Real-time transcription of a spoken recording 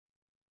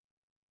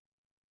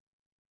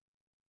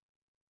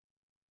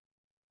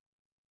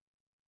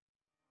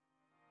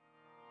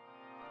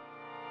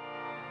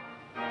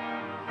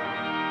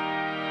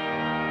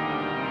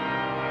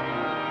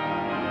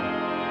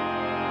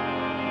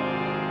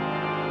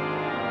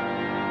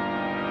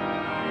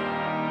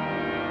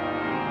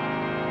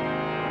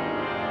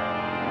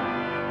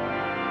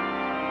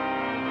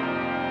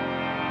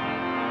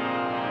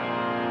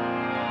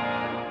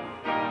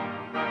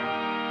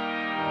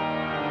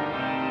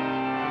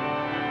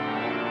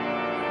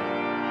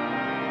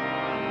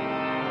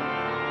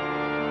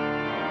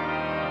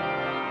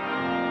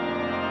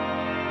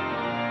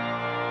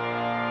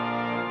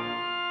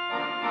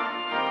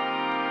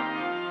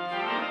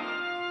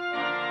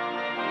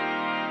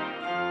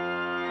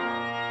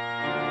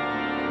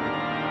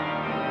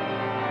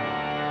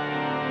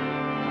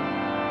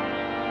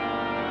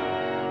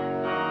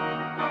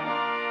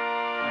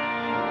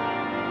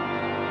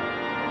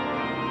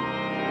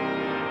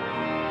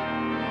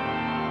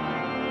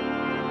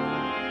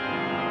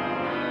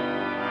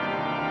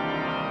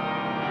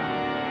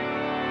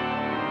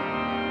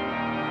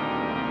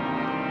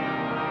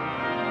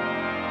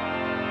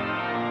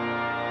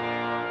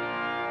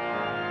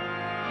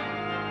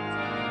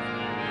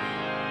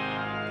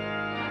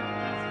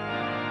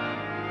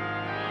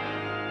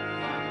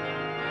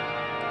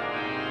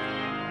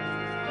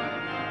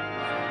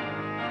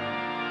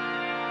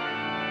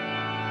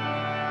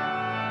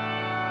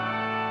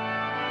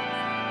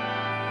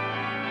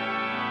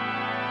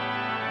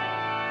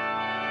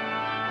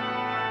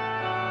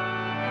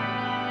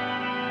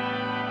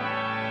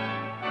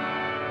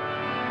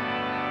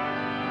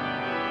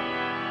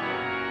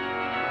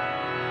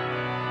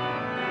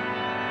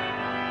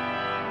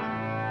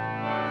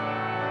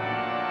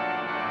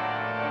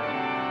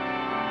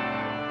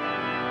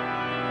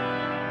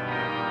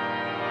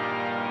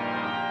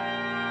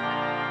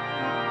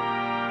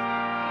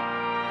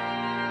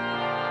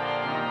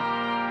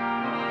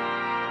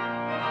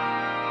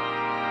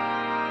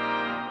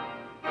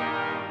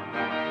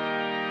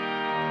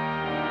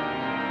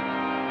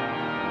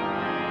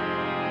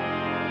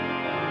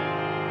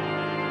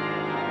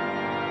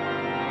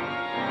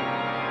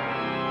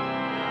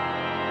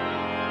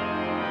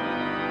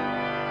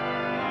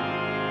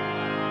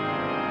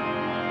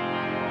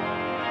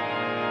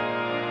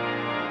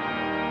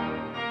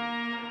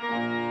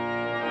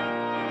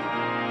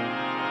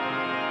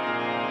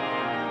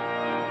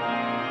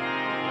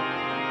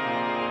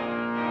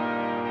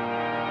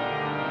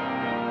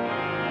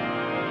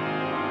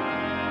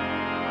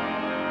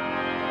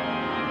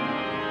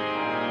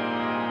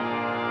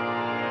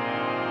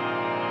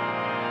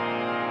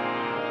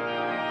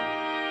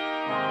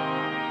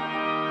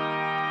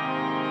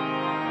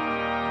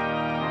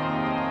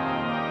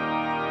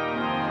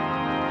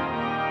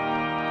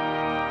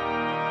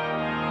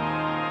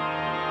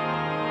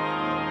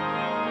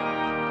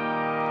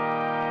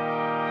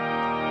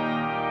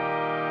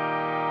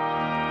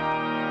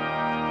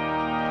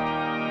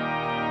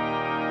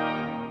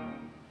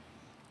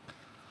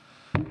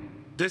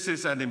This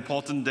is an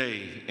important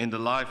day in the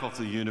life of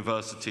the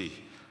university,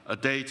 a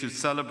day to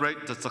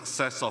celebrate the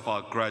success of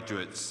our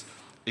graduates.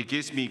 It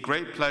gives me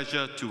great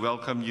pleasure to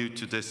welcome you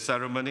to this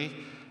ceremony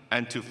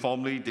and to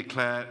formally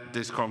declare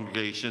this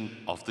congregation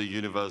of the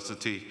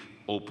university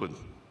open.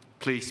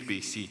 Please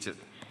be seated.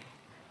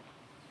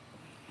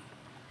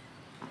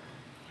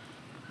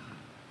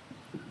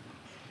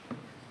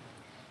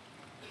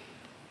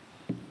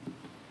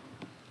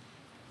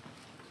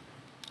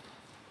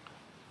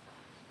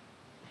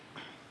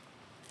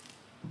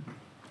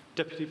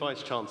 Deputy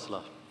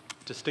Vice-Chancellor,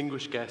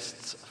 distinguished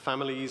guests,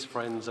 families,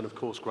 friends, and of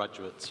course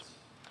graduates.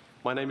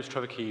 My name is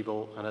Trevor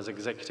Keeble, and as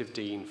Executive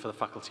Dean for the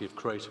Faculty of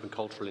Creative and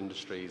Cultural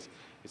Industries,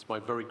 it's my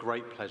very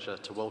great pleasure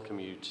to welcome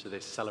you to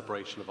this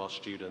celebration of our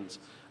students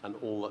and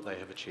all that they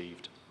have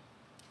achieved.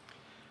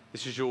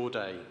 This is your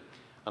day,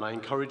 and I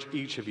encourage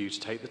each of you to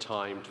take the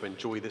time to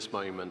enjoy this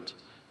moment,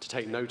 to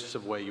take notice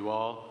of where you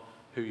are,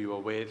 who you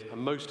are with, and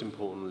most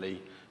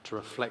importantly, to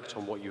reflect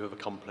on what you have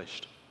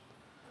accomplished.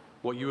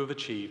 What you have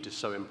achieved is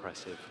so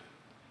impressive.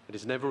 It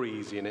is never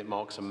easy, and it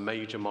marks a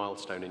major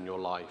milestone in your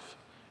life.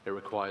 It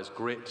requires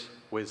grit,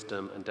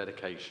 wisdom, and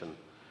dedication.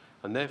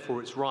 And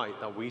therefore, it's right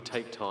that we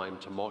take time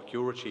to mark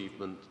your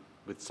achievement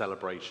with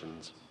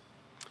celebrations,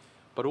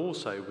 but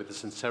also with the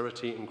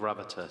sincerity and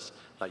gravitas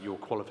that your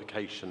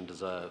qualification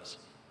deserves.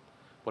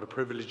 What a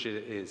privilege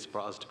it is for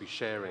us to be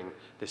sharing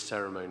this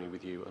ceremony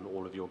with you and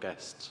all of your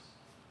guests.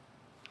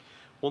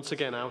 Once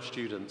again, our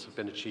students have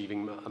been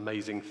achieving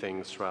amazing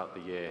things throughout the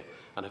year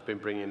and have been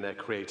bringing their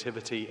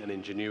creativity and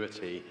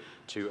ingenuity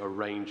to a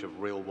range of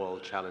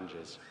real-world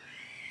challenges.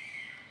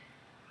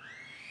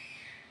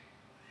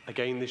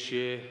 Again this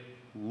year,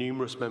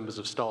 numerous members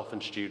of staff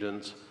and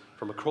students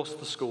from across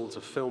the schools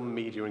of film,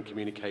 media and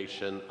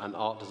communication and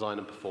art design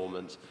and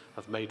performance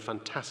have made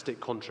fantastic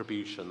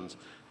contributions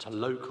to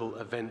local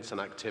events and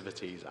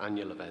activities,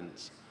 annual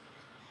events.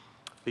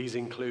 These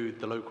include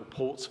the local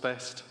Ports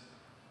Fest,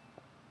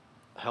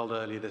 held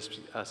earlier this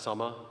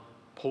summer,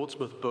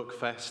 Portsmouth Book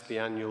Fest, the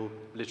annual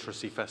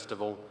literacy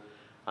festival,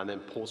 and then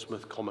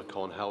Portsmouth Comic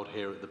Con held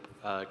here at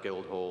the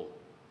Guildhall.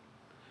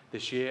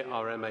 This year,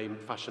 our MA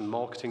Fashion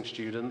Marketing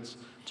students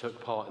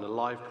took part in a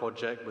live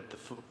project with the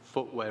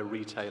footwear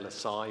retailer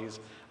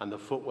Size and the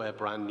footwear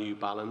brand New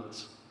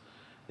Balance.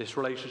 This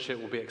relationship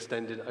will be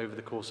extended over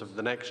the course of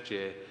the next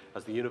year,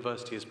 as the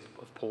University of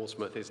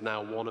Portsmouth is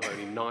now one of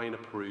only 9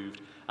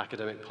 approved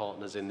academic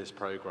partners in this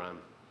programme.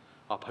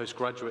 Our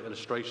postgraduate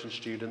illustration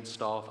students,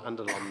 staff and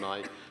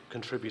alumni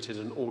contributed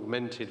an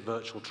augmented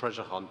virtual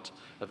treasure hunt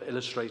of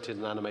illustrated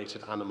and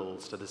animated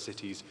animals to the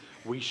city's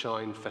We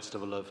Shine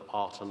Festival of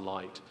Art and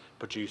Light,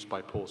 produced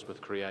by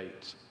Portsmouth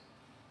Create.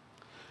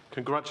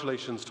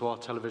 Congratulations to our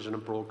television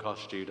and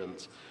broadcast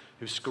students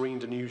who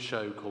screened a new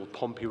show called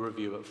Pompey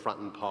Review at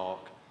Fratton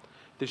Park.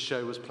 This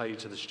show was played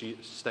to the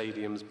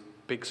stadium's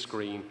big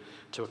screen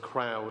to a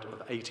crowd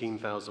of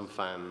 18,000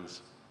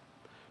 fans.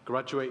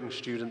 Graduating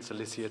students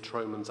Alicia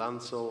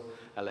Tromans-Ansel,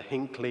 Ella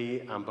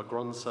Hinckley, Amber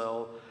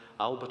Gronsell,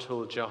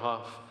 Albertul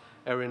Jahaf,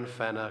 Erin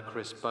Fenner,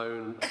 Chris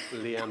Bone,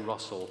 Leanne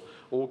Russell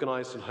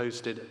organised and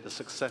hosted the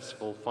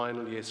successful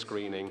final year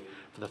screening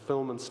for the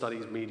Film and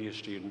Studies Media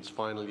students'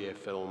 final year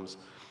films,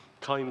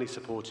 kindly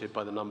supported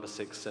by the Number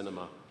 6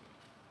 Cinema,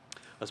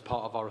 as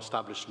part of our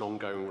established and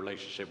ongoing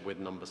relationship with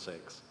Number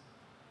 6.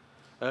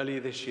 Earlier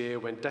this year,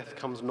 when Death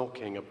Comes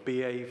Knocking, a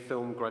BA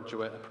film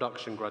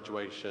production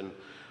graduation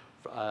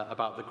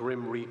about the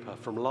Grim Reaper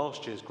from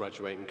last year's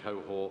graduating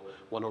cohort,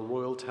 won a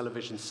Royal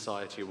Television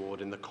Society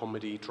Award in the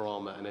Comedy,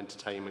 Drama and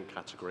Entertainment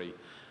category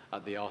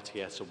at the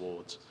RTS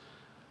Awards.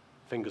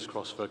 Fingers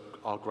crossed for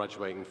our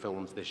graduating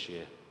films this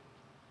year.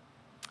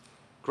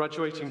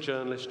 Graduating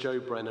journalist Jo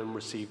Brennan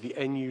received the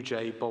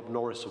NUJ Bob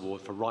Norris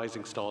Award for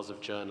Rising Stars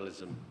of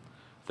Journalism.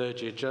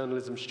 Third-year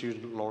journalism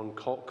student Lauren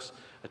Cox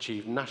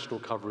achieved national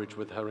coverage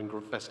with her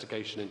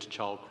investigation into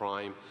child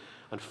crime,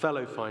 and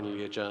fellow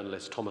final-year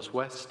journalists Thomas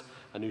West,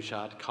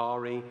 Anusha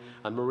Adkari,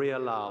 and Maria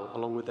Lal,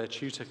 along with their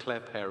tutor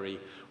Claire Perry,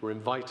 were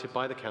invited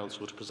by the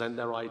Council to present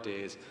their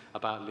ideas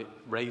about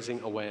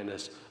raising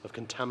awareness of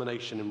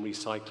contamination and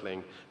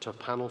recycling to a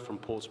panel from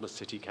Portsmouth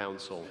City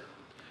Council.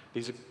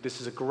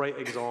 This is a great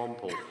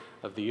example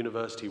of the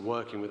university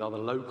working with other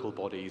local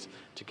bodies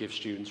to give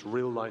students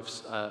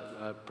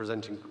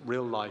presenting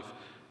real-life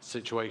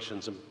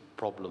situations and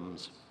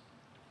problems.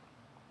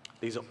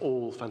 These are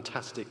all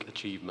fantastic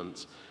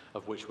achievements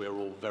of which we are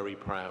all very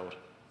proud.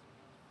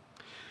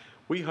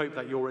 We hope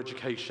that your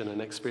education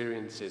and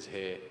experiences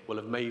here will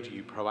have made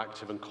you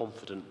proactive and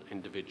confident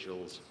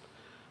individuals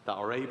that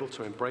are able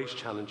to embrace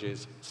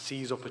challenges,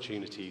 seize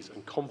opportunities,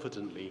 and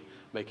confidently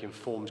make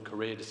informed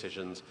career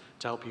decisions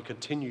to help you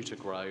continue to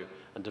grow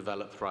and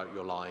develop throughout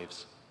your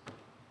lives.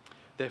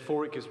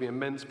 Therefore, it gives me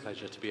immense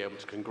pleasure to be able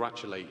to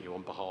congratulate you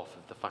on behalf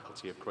of the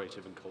Faculty of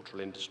Creative and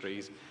Cultural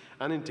Industries,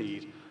 and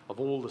indeed of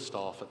all the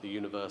staff at the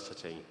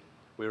university.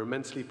 We're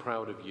immensely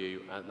proud of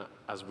you, and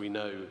as we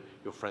know,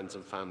 your friends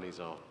and families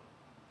are.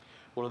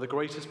 One of the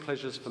greatest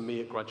pleasures for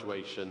me at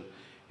graduation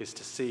is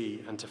to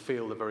see and to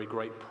feel the very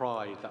great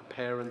pride that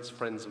parents,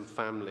 friends and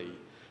family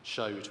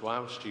show to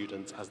our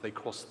students as they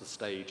cross the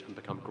stage and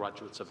become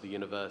graduates of the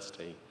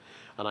university.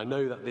 And I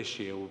know that this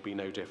year will be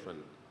no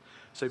different.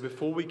 So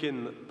before we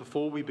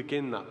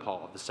begin that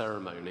part of the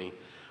ceremony,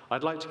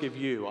 I'd like to give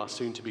you, our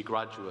soon-to-be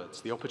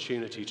graduates, the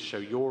opportunity to show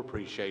your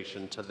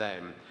appreciation to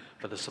them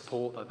for the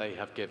support that they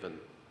have given.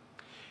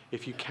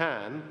 If you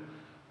can,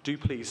 do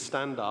please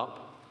stand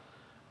up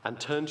and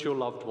turn to your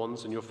loved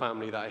ones and your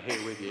family that are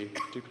here with you.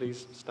 Do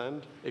please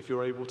stand, if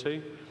you're able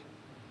to.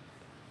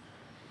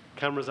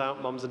 Cameras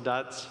out, mums and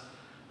dads.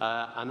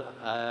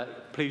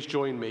 Please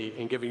join me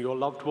in giving your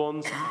loved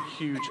ones a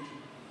huge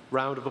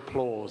round of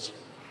applause.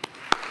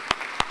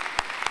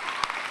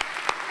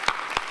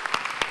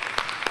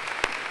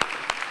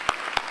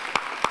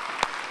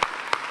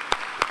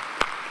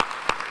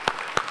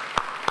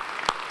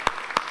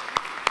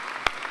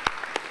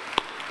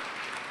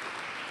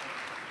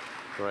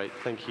 Great,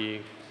 thank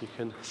you. You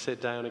can sit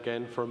down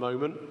again for a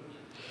moment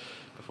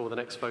before the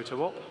next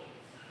photo op.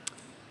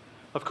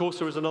 Of course,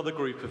 there is another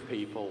group of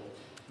people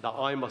that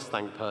I must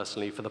thank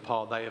personally for the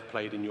part they have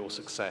played in your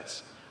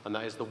success, and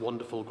that is the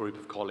wonderful group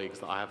of colleagues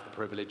that I have the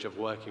privilege of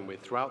working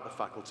with throughout the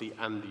faculty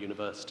and the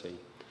university.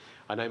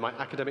 I know my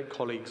academic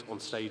colleagues on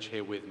stage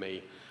here with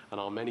me and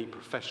our many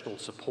professional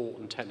support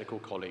and technical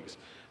colleagues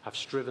have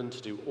striven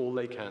to do all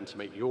they can to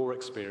make your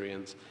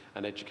experience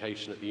and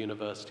education at the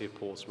University of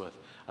Portsmouth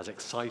as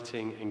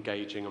exciting,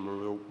 engaging and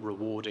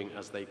rewarding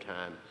as they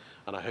can.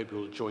 And I hope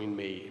you'll join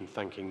me in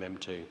thanking them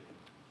too.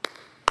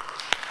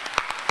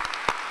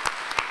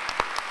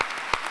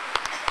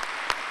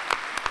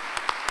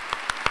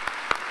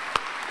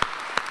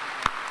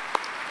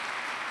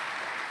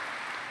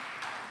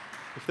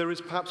 If there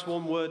is perhaps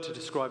one word to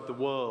describe the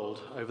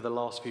world over the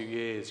last few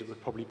years, it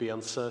would probably be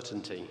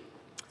uncertainty.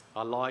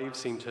 Our lives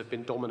seem to have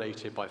been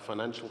dominated by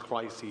financial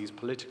crises,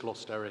 political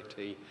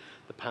austerity,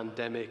 the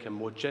pandemic, and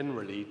more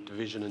generally,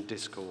 division and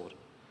discord.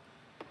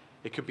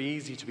 It could be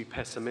easy to be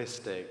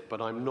pessimistic,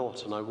 but I'm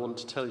not, and I want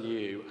to tell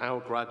you,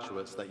 our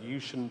graduates, that you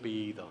shouldn't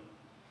be either.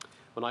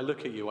 When I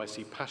look at you, I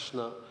see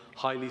passionate,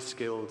 highly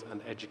skilled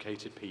and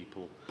educated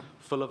people,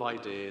 full of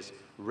ideas,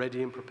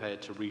 ready and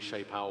prepared to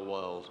reshape our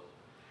world.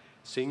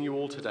 Seeing you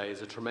all today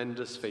is a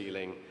tremendous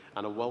feeling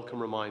and a welcome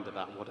reminder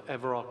that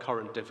whatever our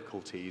current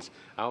difficulties,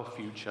 our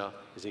future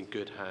is in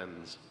good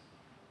hands.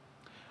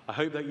 I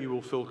hope that you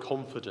will feel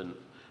confident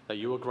that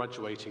you are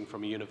graduating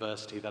from a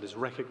university that is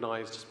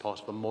recognized as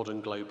part of a modern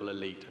global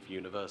elite of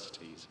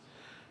universities,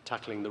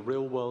 tackling the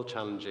real-world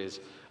challenges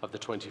of the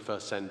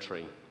 21st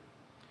century.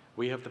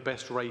 We have the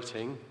best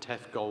rating,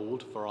 TEF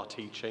Gold, for our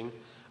teaching,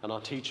 and our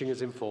teaching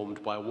is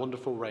informed by a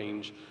wonderful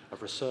range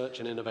of research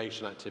and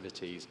innovation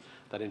activities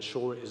that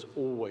ensure it is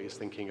always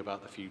thinking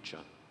about the future.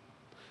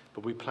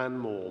 But we plan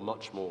more,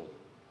 much more.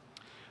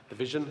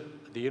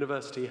 The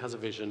university has a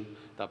vision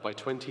that by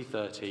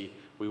 2030,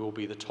 we will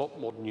be the top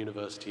modern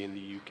university in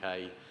the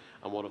UK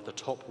and one of the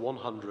top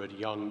 100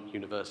 young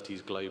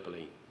universities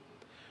globally.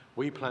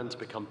 We plan to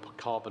become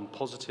carbon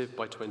positive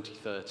by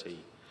 2030,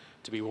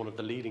 to be one of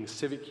the leading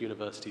civic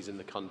universities in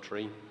the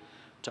country,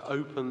 to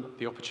open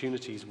the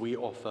opportunities we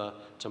offer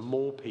to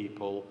more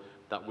people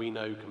that we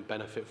know can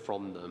benefit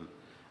from them,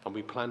 and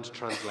we plan to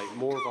translate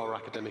more of our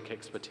academic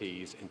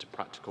expertise into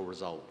practical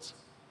results.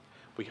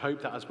 We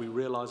hope that as we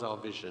realise our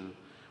vision,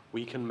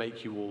 we can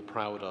make you all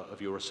prouder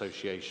of your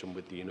association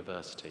with the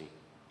university.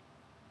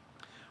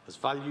 As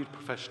valued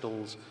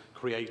professionals,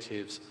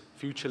 creatives,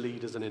 future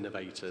leaders and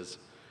innovators,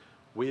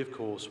 we of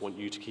course want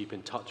you to keep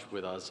in touch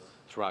with us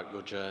throughout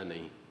your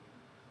journey.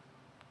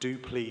 Do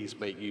please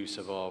make use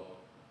of our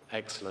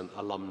excellent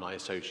alumni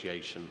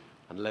association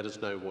and let us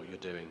know what you're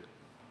doing.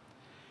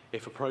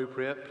 If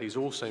appropriate, please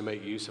also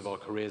make use of our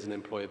Careers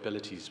and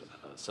Employability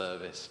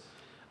service,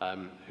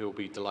 who will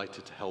be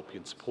delighted to help you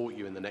and support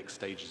you in the next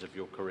stages of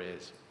your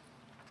careers.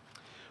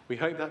 We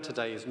hope that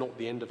today is not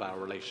the end of our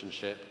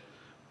relationship,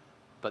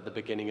 but the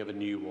beginning of a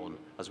new one,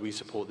 as we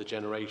support the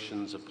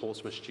generations of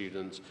Portsmouth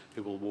students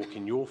who will walk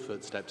in your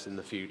footsteps in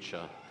the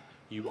future.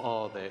 You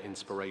are their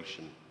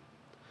inspiration.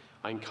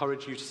 I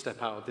encourage you to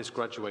step out of this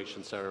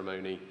graduation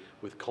ceremony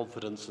with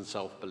confidence and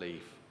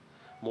self-belief.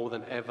 More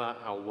than ever,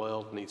 our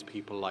world needs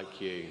people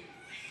like you,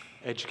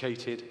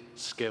 educated,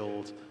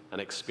 skilled, and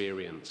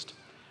experienced.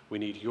 We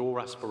need your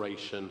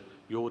aspiration,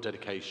 your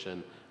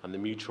dedication, and the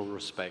mutual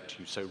respect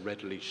you so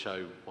readily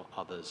show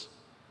others.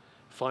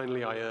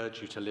 Finally, I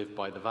urge you to live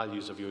by the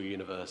values of your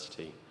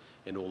university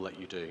in all that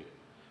you do.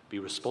 Be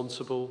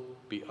responsible,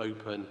 be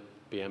open,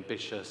 be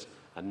ambitious,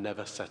 and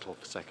never settle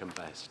for second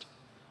best.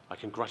 I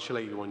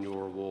congratulate you on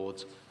your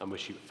awards and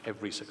wish you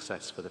every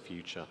success for the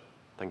future.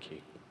 Thank you.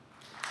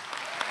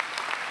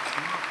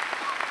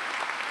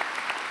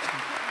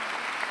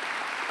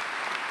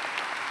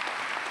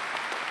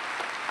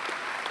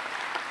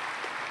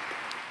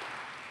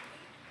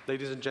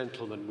 Ladies and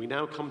gentlemen, we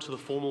now come to the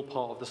formal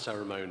part of the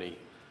ceremony,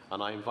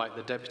 and I invite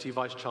the Deputy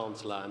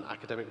Vice-Chancellor and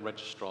Academic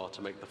Registrar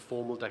to make the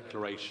formal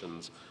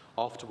declarations,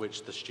 after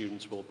which the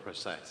students will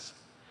process.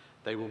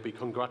 They will be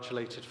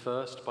congratulated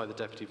first by the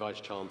Deputy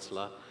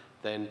Vice-Chancellor,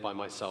 then by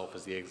myself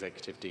as the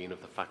Executive Dean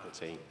of the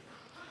faculty.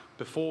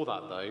 Before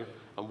that though,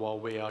 and while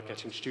we are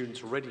getting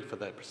students ready for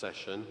their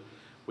procession,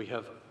 we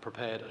have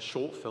prepared a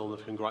short film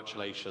of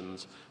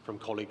congratulations from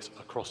colleagues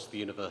across the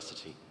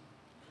university.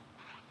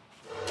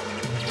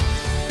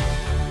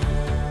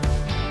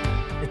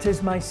 It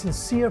is my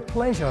sincere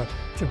pleasure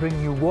to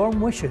bring you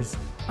warm wishes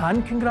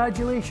and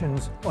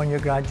congratulations on your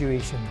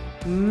graduation.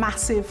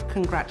 Massive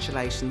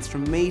congratulations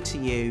from me to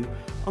you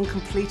on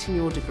completing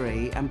your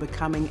degree and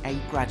becoming a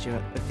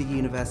graduate of the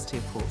University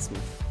of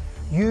Portsmouth.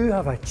 You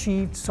have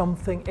achieved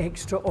something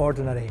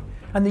extraordinary,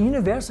 and the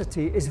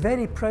university is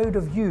very proud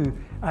of you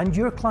and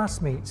your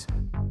classmates.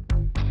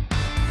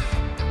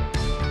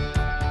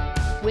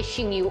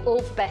 Wishing you all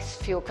the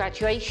best for your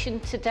graduation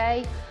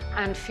today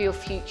and for your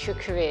future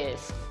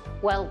careers.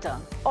 Well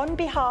done. On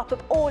behalf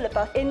of all of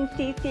us in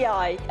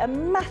CCI, a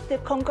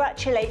massive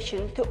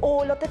congratulations to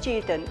all of the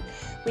students.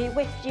 We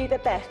wish you the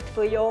best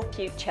for your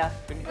future.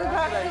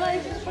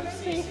 Congratulations from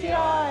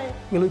CCI.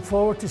 We look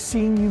forward to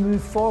seeing you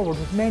move forward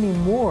with many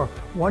more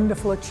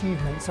wonderful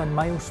achievements and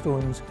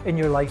milestones in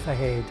your life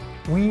ahead.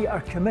 We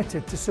are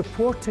committed to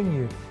supporting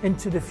you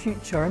into the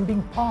future and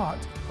being part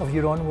of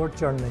your onward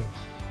journey.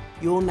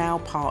 You're now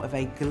part of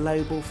a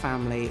global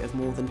family of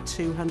more than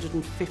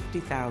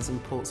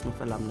 250,000 Portsmouth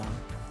alumni.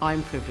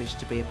 I'm privileged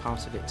to be a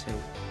part of it too.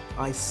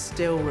 I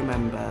still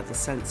remember the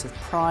sense of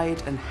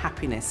pride and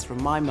happiness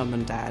from my mum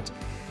and dad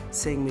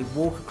seeing me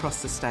walk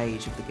across the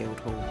stage of the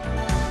Guildhall.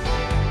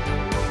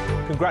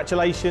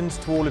 Congratulations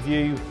to all of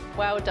you.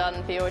 Well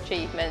done for your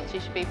achievements.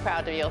 You should be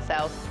proud of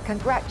yourself.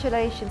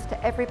 Congratulations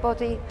to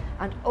everybody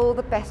and all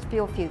the best for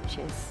your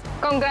futures.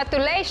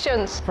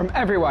 Congratulations from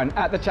everyone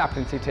at the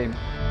chaplaincy team.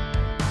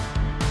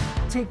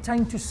 Take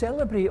time to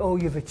celebrate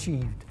all you've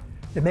achieved,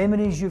 the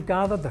memories you've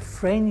gathered, the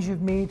friends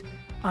you've made,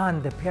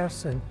 and the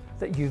person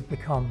that you've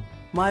become.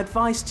 My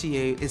advice to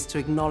you is to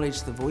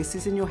acknowledge the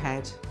voices in your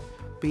head,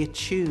 be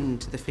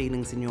attuned to the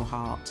feelings in your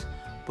heart,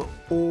 but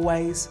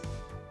always,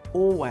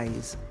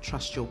 always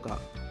trust your gut.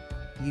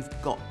 You've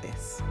got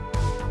this.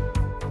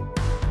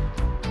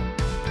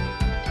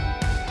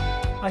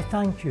 I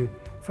thank you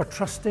for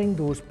trusting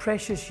those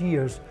precious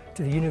years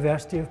to the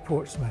University of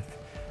Portsmouth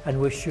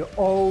and wish you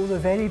all the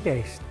very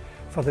best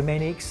for the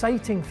many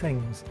exciting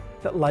things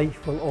that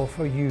life will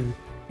offer you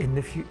in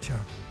the future.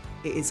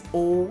 It is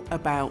all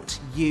about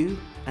you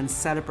and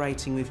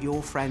celebrating with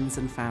your friends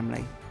and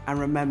family. And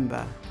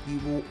remember, you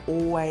will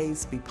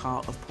always be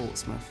part of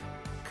Portsmouth.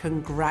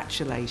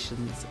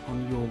 Congratulations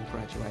on your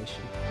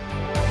graduation.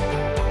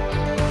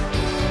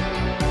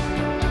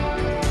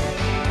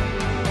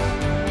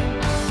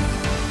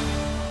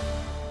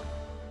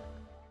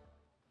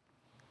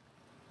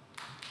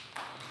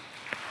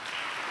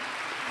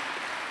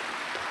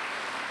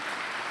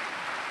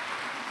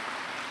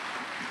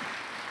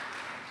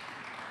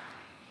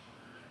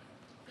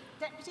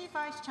 Deputy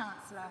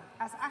Vice-Chancellor,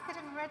 as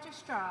Academic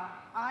Registrar,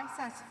 I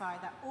certify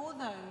that all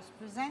those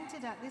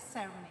presented at this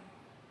ceremony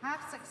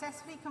have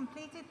successfully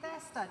completed their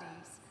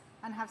studies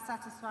and have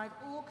satisfied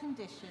all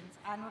conditions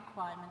and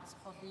requirements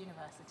of the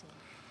university.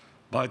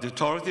 By the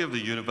authority of the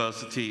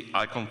university,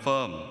 I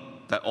confirm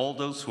that all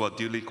those who are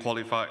duly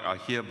qualified are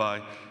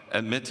hereby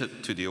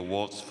admitted to the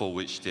awards for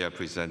which they are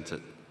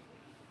presented.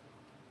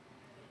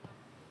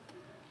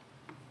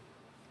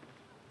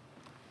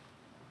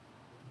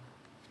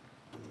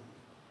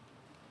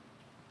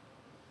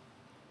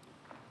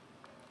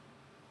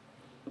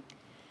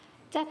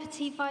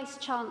 Deputy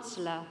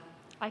Vice-Chancellor,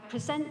 I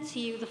present to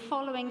you the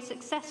following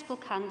successful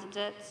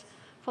candidates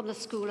from the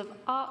School of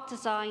Art,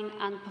 Design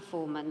and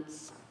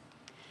Performance.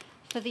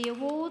 For the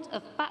award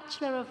of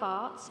Bachelor of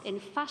Arts in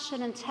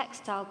Fashion and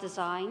Textile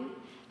Design,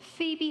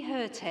 Phoebe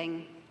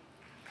Hurting.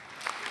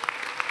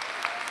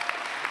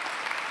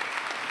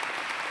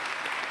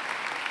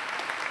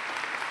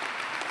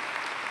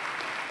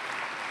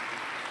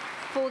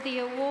 For the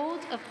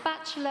award of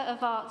Bachelor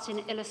of Arts in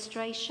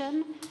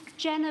Illustration,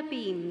 Jenna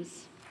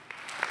Beams.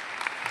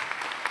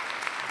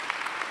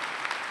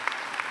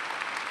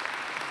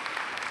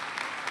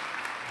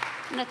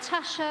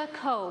 Natasha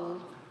Cole.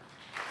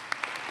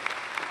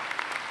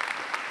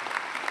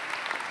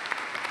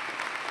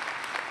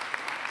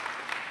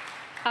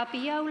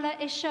 Abiola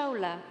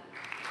Ishola.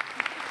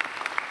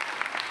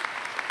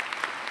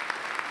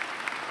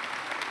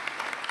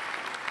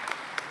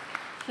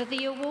 For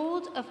the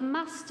award of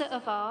Master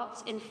of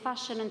Arts in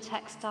Fashion and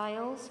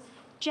Textiles,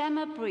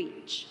 Gemma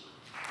Breach.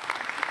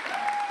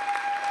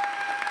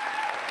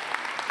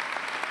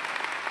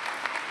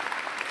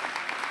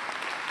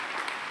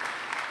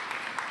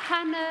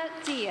 Hannah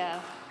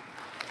Dia.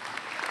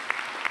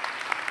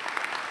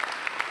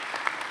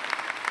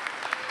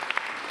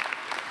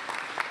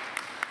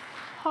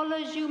 Hola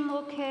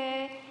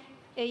Jumoke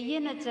e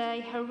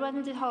Yinade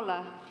Harundi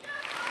Hola.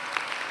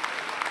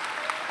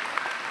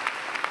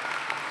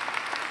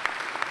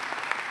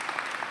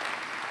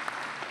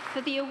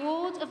 For the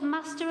award of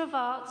Master of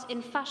Arts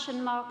in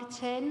Fashion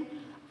Marketing,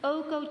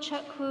 Ogo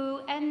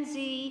Chukwu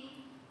Enzi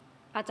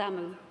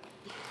Adamu.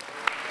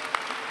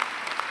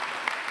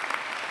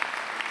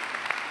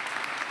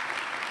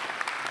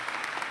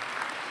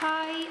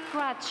 Kai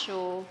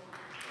Bradshaw.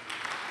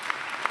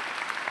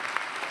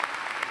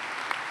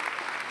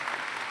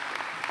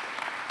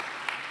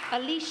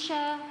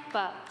 Alicia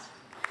Butt.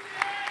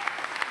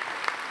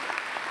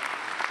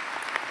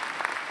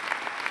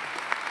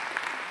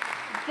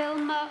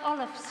 Vilma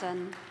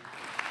Olofsson.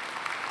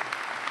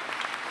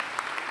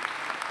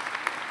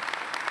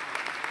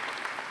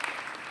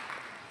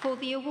 For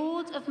the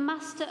award of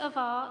Master of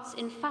Arts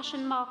in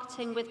Fashion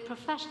Marketing with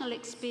Professional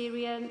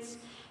Experience,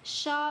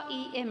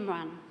 Shah-E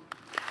Imran.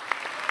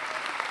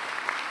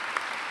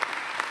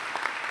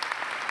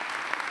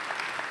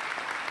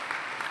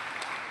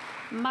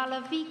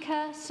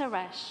 Malavika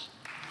Suresh.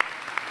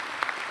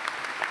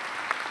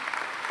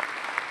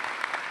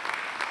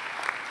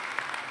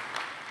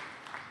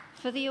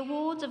 For the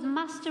award of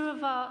Master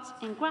of Arts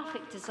in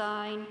Graphic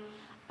Design,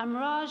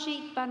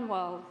 Amrajit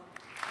Banwal.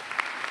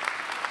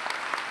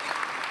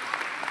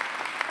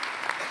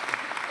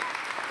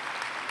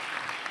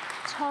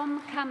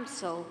 Tom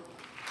Campsell.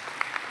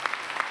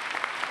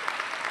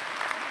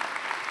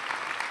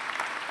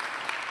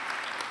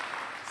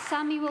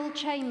 Samuel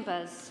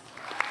Chambers.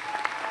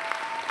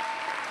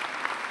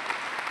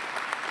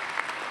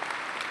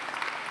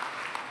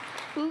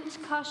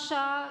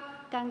 Utkarsha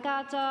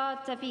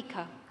Gangadhar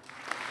Devika.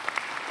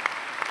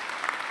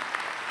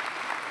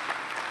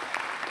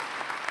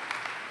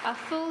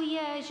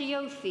 Afulya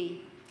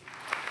Jyothi.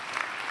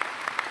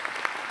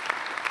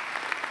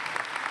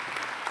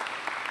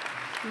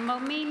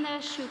 Momina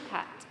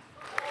Shukat.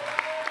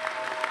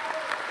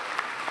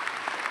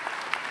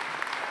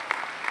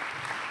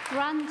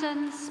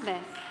 Brandon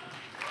Smith.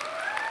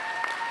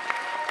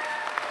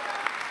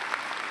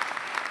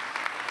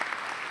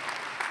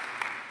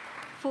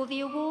 For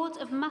the award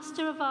of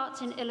Master of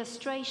Arts in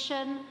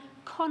Illustration,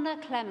 Connor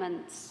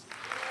Clements.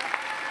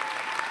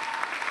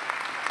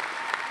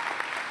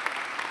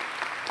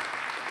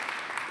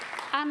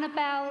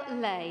 Annabelle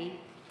Lay.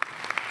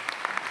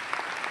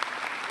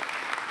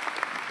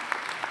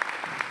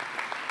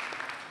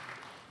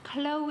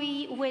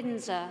 Chloe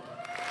Windsor.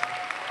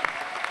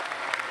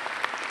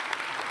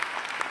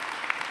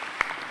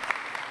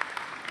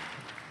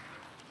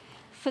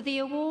 For the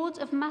award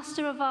of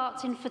Master of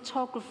Arts in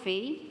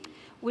Photography,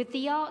 with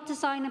the Art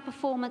Design and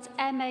Performance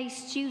MA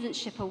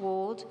Studentship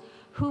Award,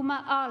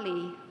 Huma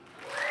Ali.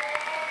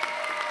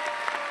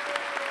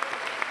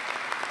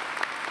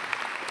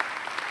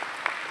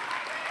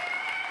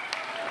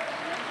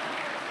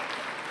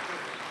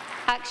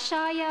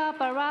 Akshaya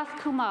Bharath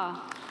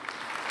Kumar.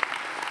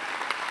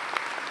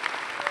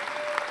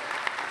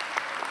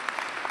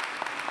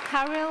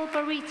 Karil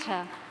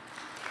Barita.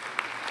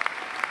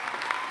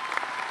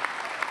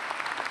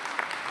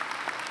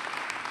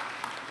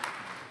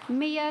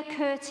 Mia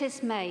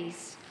Curtis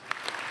Mays.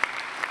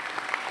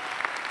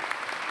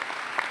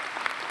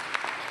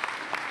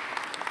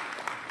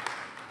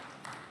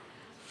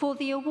 For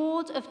the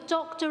award of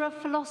Doctor of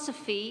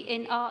Philosophy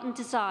in Art and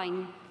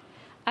Design,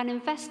 an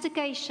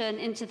investigation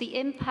into the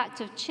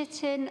impact of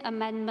Chitin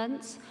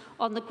amendments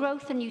on the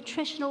growth and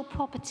nutritional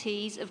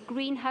properties of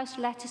greenhouse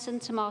lettuce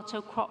and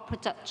tomato crop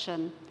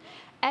production,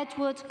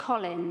 Edward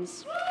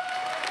Collins.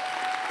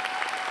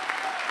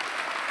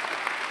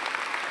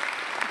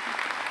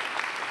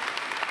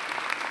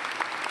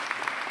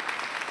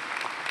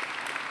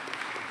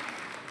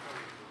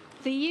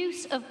 The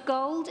use of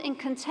gold in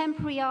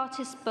contemporary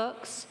artist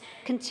books,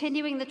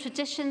 continuing the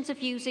traditions of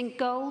using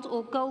gold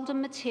or golden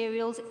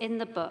materials in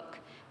the book,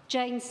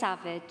 Jane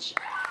Savage.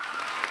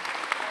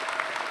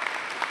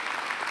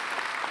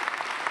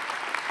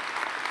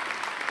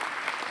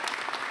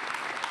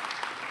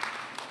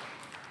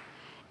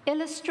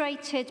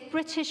 Illustrated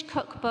British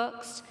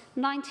Cookbooks,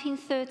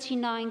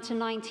 1939 to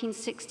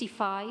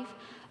 1965,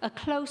 a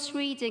close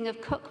reading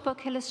of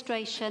cookbook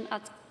illustration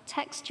at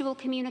Textual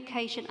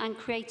Communication and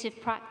Creative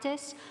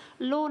Practice,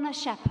 Lorna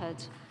Shepherd.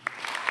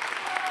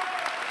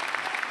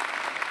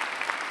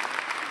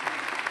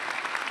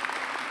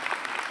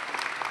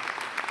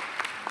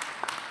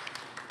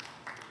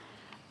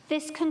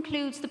 This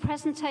concludes the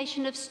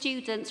presentation of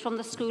students from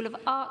the School of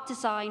Art,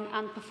 Design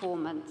and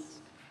Performance.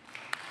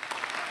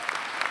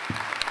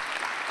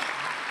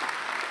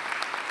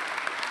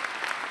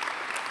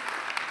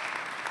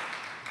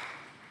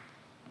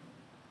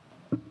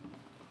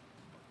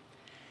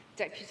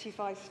 Deputy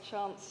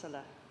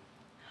Vice-Chancellor,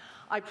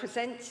 I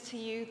present to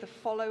you the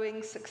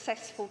following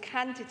successful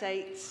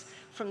candidates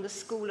from the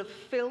School of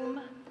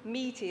Film,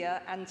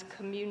 Media and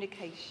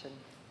Communication.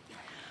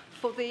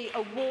 For the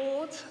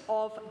award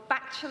of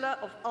Bachelor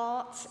of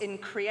Arts in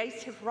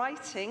Creative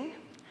Writing,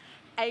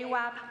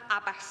 Awab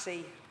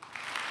Abbasi.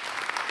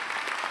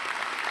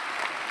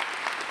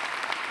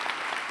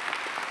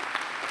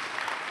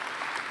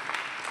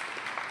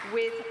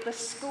 With the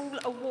School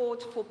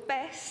Award for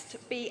Best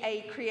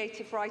BA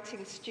Creative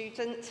Writing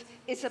Student,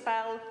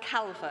 Isabel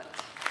Calvert.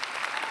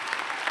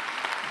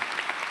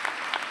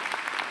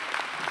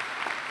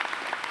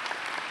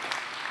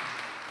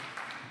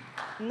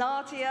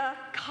 Nadia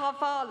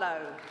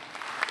Carvalho.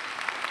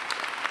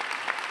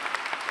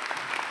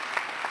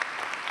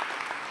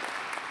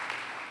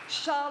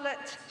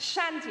 Charlotte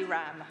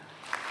Shandiram.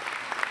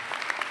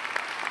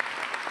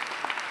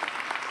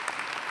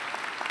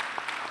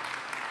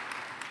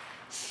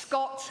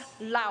 Scott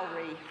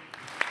Lowry.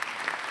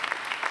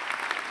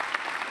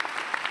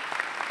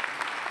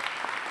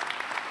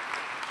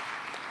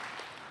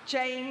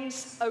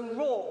 James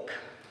O'Rourke.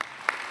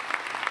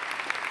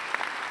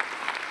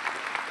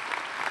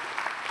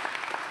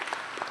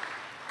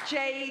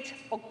 Jade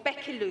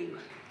Ogbekilu.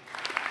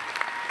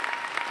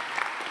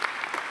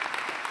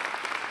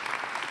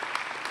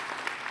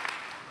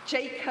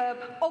 Jacob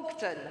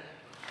Ogden.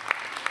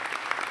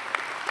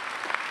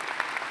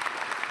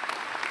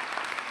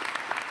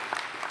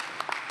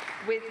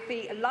 With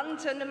the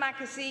London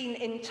Magazine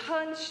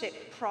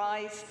Internship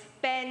Prize,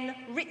 Ben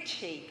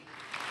Ritchie.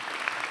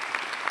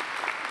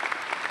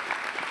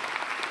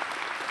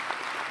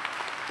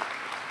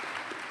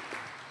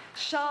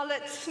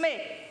 Charlotte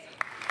Smith.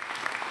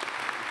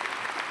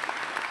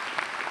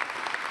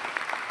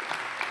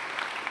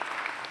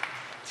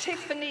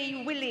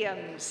 Tiffany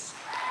Williams.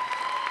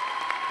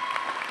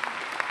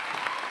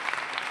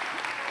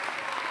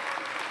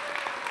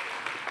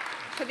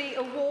 For the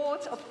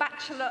award of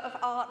Bachelor of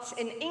Arts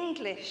in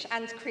English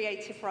and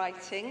Creative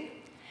Writing,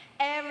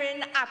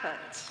 Erin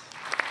Abbott.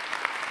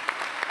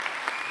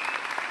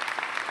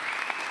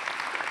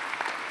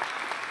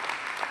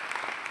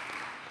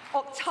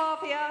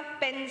 Octavia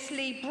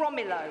Bensley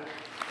Bromilo.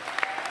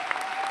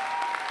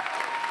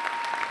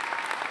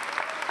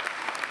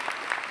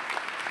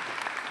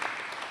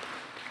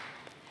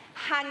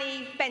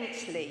 Hanny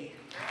Bentley.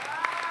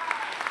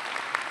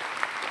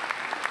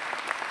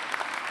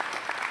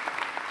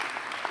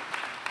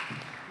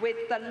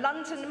 With the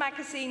London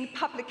Magazine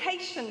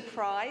Publication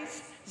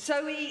Prize,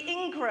 Zoe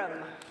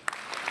Ingram.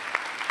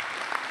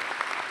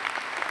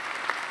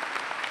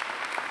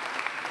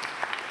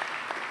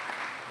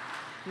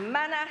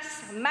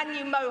 Manas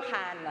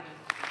Manumohan.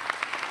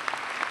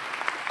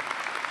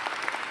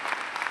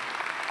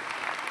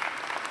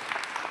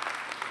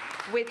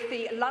 With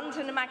the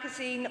London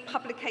Magazine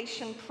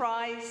Publication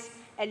Prize,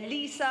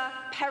 Elisa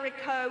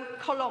Perico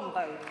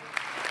Colombo.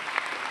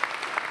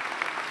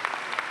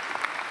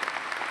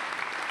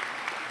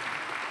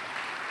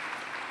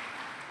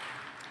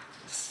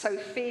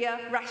 Sophia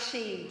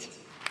Rashid.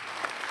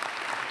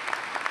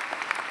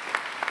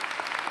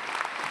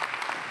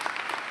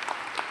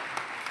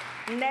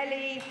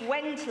 Nellie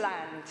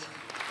Wendland.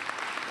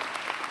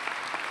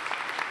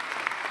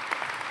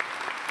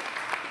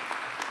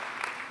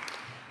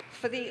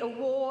 For the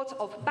award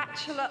of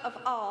Bachelor of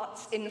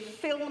Arts in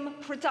Film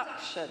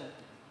Production,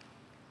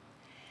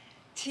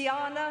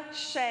 Tiana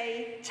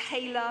Shea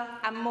Taylor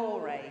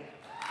Amore.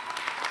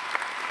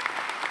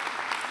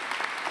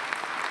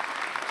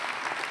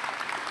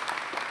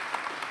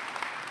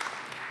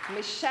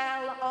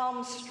 Michelle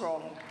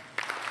Armstrong.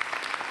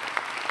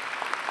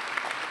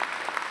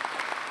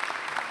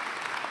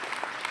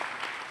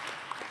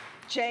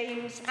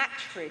 James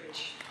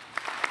Attridge.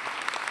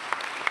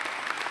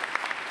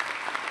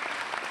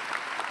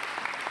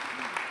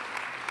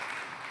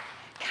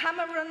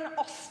 Cameron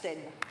Austin.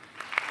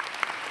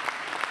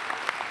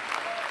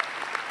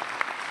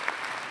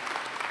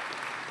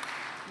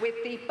 With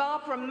the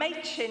Barbara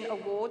Machin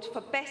Award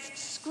for Best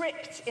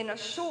Script in a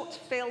Short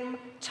Film,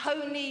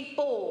 Tony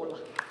Ball.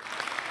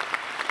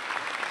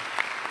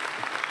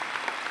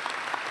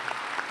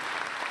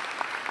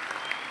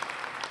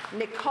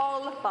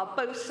 Nicole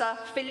Barbosa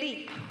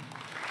Philippe.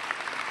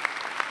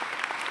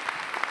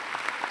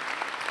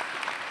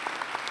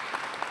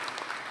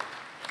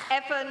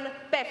 Evan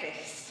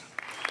Bevis.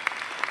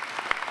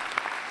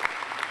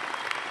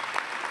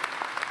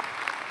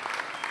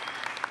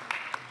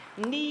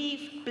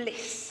 Neve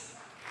Bliss.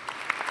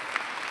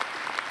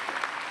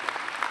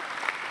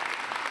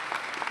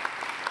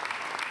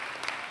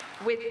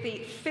 With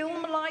the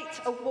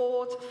Filmlight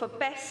Award for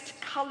Best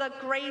Colour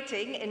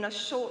Grading in a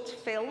Short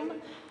Film,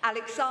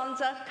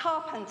 Alexander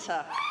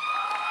Carpenter.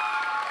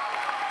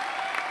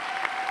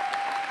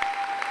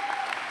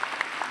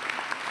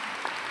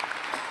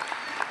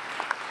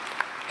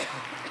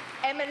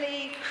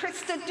 Emily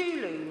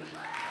Christodoulou.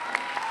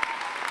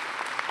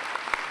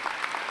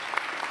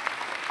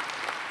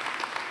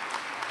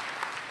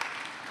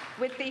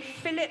 With the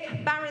Philip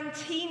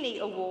Barantini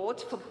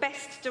Award for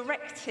Best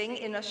Directing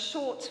in a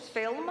Short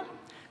Film,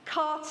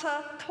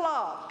 Carter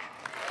Clark.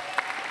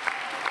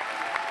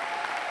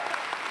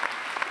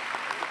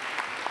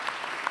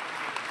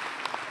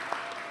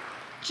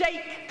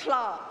 Jake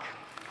Clark.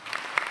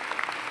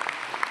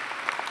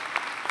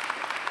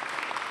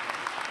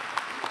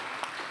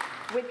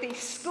 With the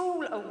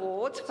School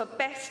Award for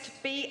Best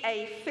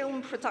BA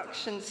Film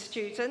Production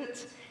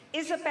Student,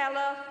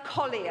 Isabella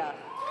Collier.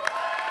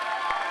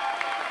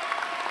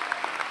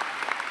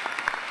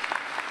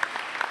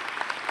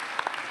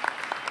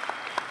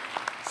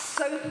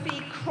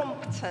 Sophie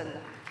Crompton.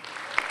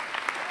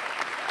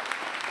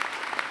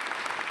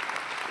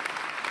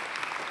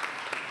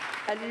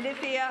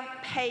 Olivia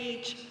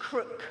Page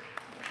Crook.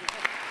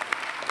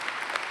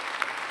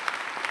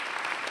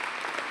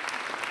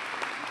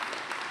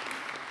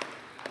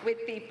 With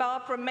the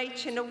Barbara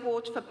Machin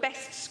Award for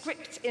Best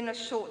Script in a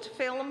Short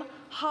Film,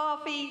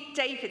 Harvey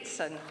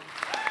Davidson.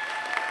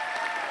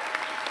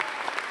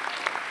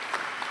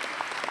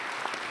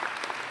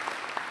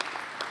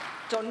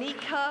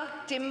 Donika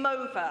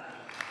Dimova.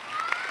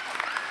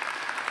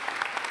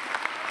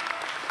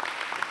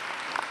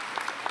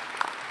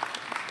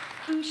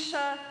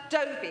 Usha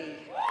Doby.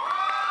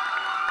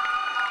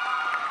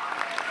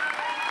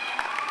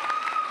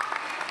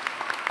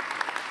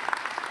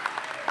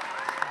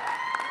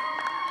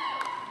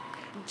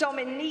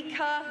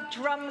 Dominica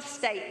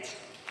Drumstate.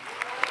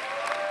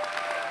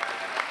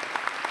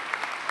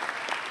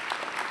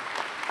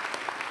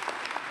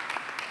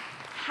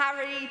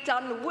 Harry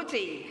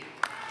Dunwoody.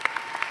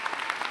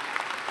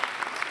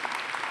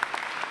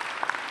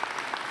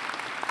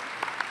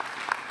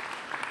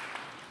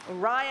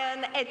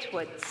 Ryan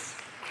Edwards.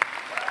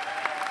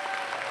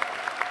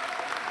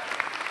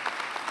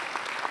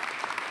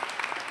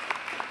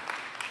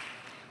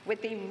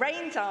 With the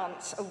Rain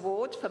Dance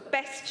Award for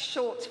Best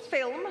Short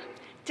Film,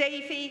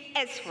 Davy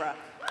Ezra.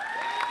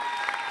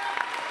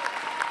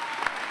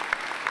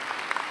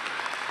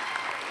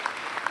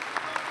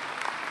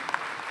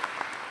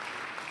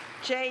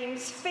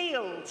 James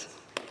Field.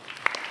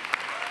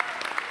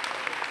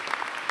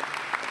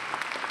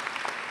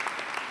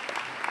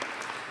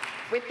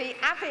 With the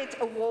Avid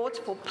Award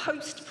for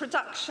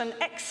Post-Production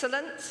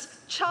Excellence,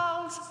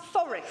 Charles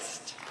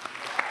Forrest.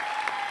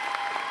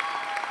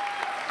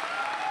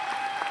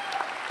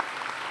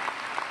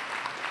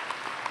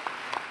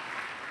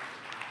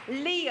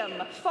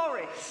 Liam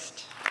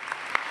Forrest.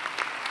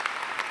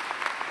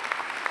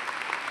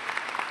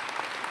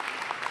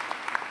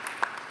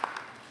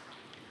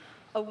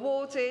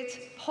 Awarded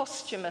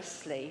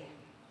posthumously,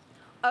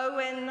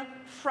 Owen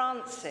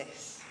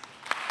Francis.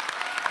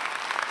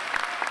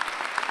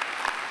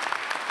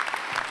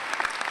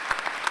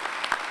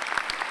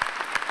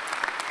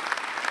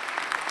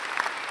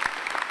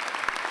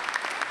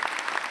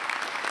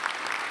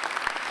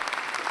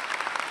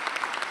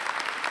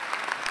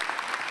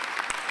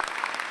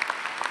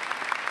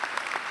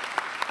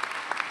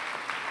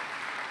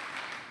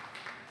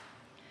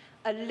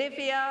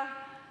 Olivia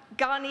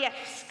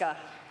Garniewska.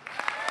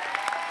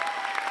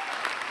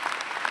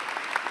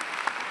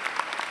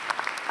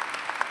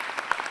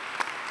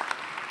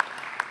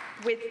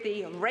 With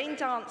the Rain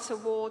Dance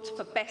Award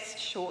for Best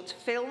Short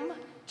Film,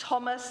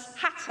 Thomas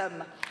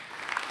Hattam.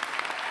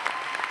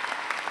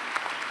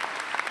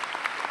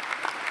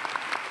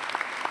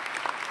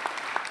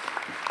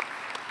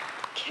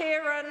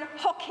 Kieran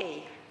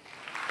Hockey.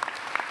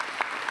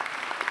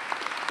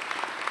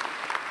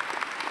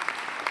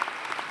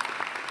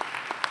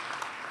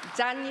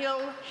 Daniel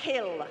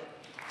Hill.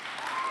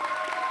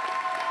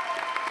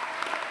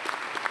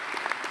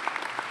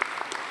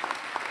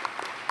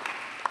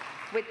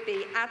 With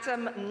the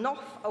Adam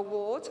Knopf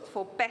Award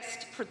for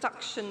Best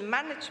Production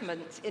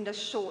Management in a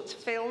Short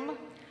Film,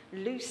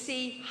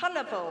 Lucy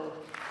Hannibal.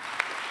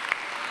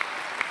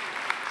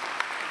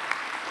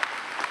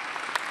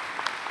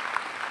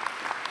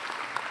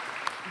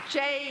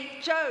 Jay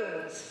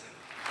Jones.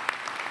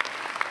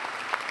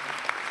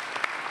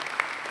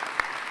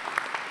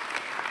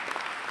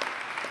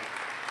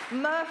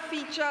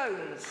 Murphy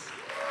Jones.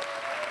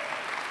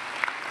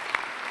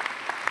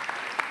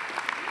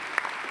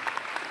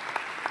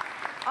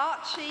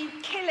 Archie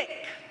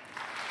Killick.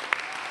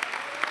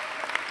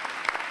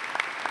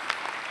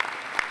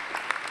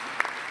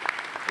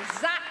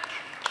 Zach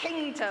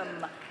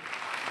Kingdom.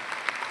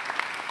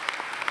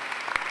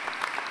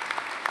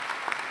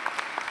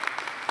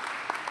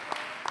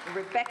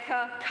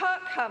 Rebecca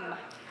Kirkham.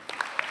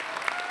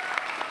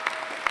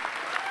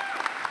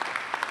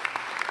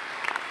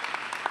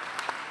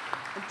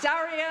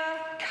 Daria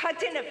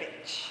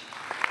Kadinovich.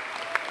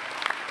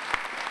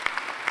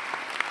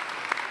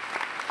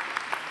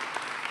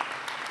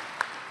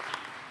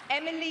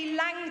 Emily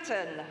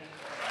Langdon.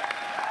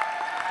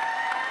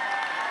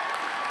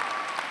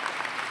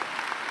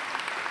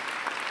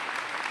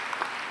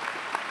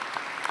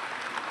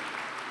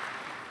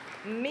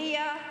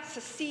 Mia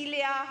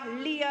Cecilia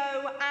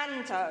Leo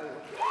Ando.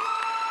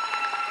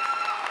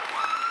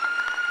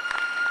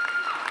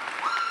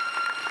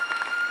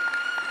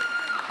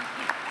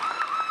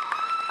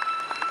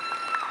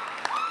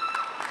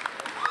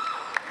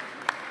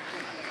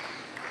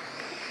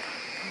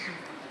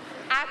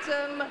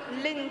 Adam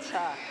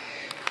Linter.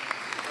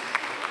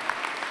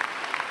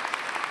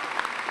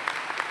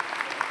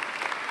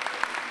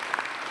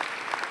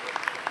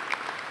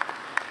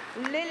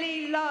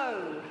 Lily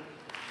Lowe.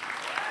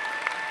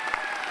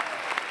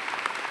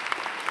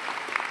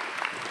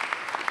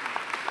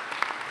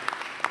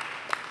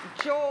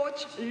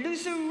 George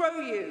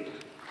Luzuroyu.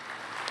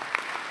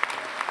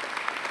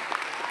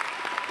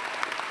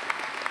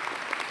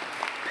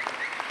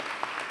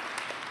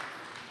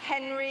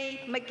 Henry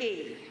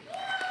McGee.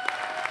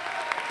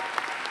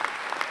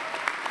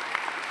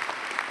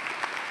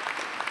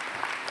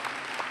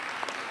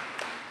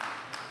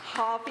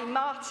 Harvey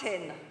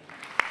Martin.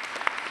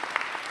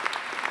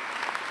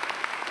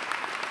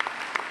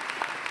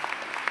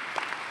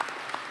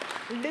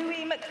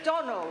 Louis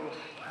McDonnell.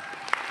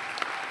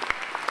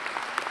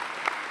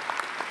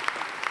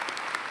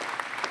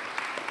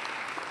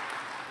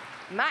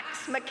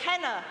 Max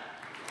McKenna.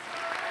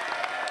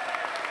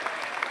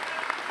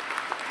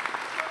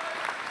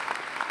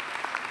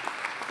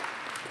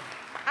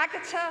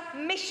 Agata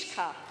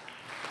Mishka.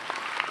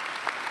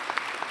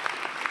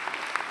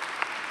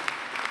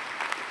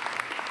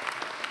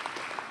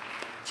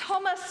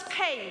 Thomas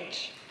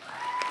Page.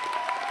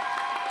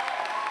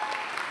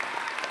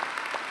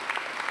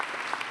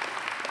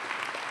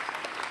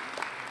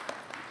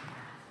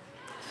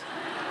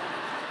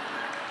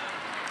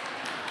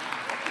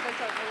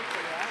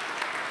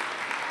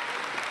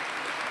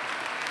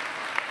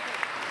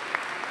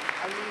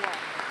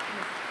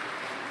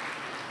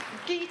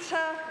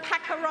 Gita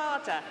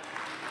Pakarada.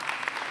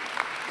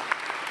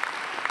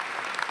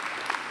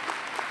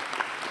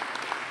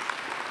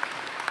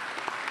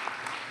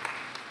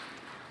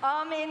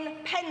 Armin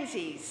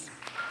Penzies.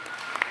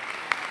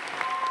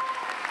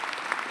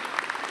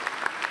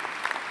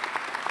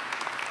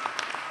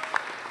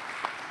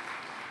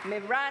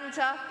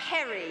 Miranda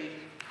Perry.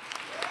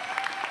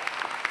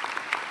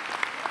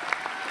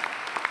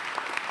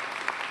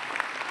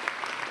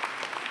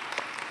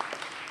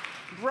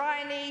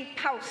 Bryony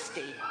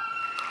Pausty.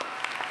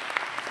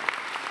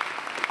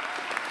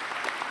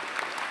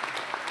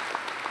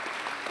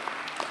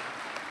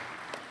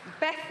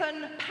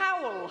 Bethan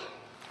Powell.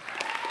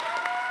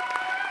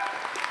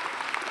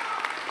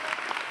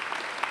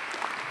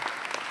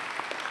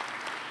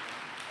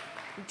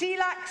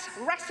 Dilax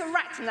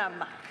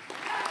Rasaratnam.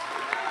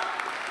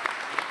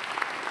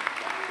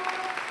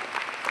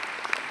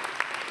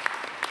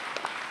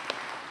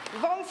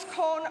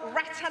 Vonskorn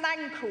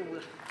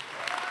Ratanankul.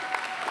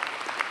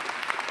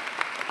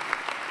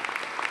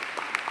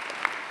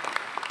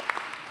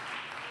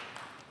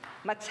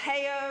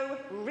 Matteo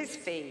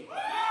Risby.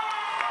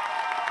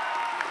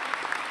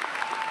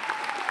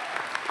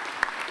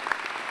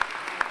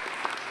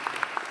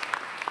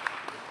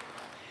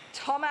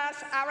 Thomas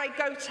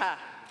Aragota.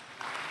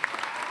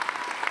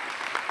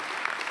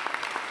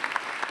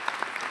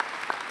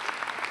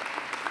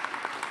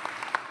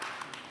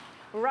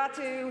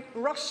 Radu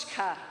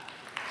Roshka.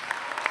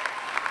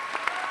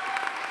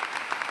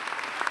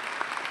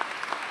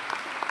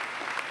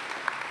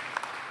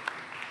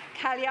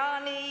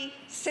 Kalyani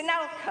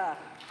Sinalka.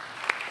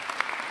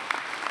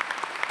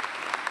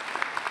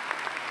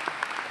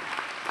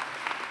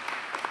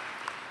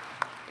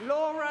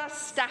 Laura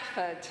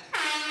Stafford.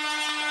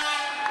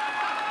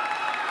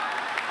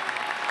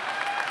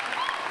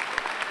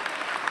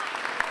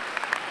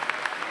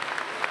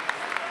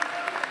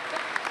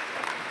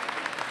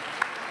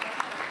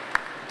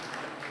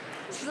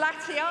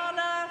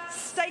 Slatiana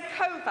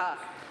Stakova.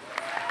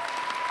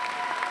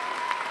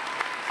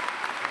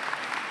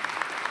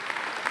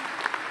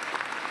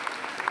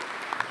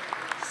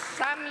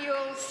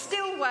 Samuel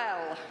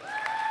Stillwell.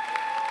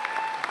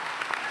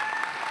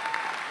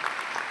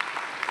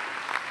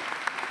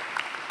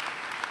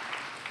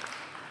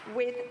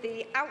 With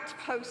the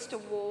Outpost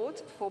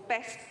Award for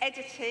Best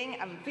Editing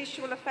and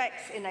Visual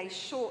Effects in a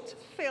Short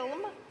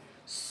Film,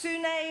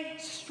 Sune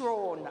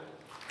Strawn.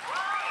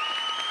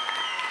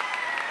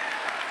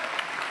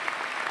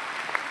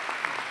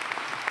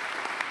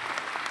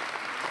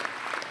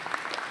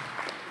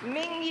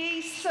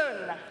 Mingyi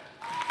Sun.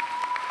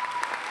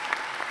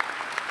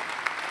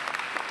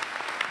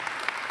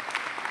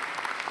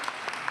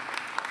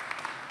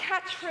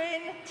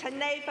 Katrin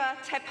Taneva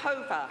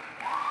Tepova.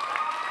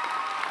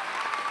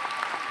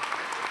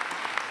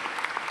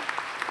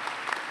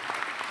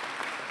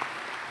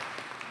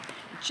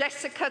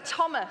 Jessica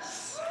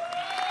Thomas.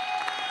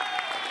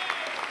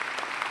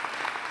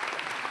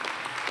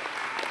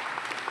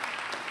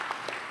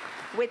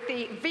 With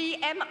the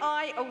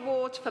VMI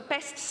Award for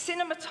Best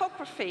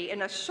Cinematography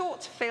in a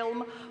Short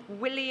Film,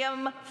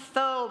 William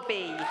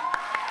Thirlby.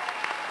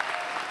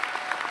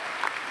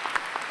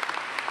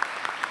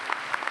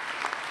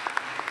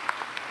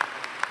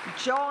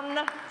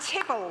 John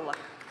Tibble.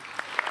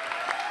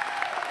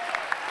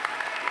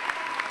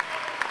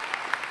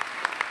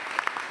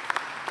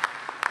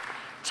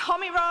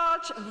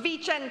 Tomiraj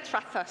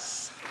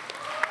Vijentrathus.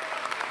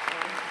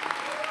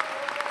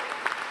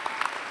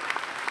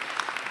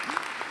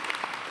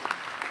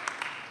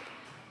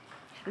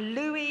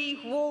 Louis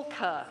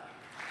Walker.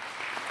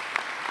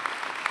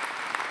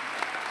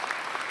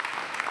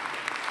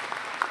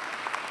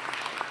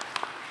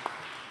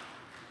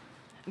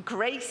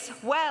 Grace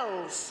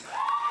Wells.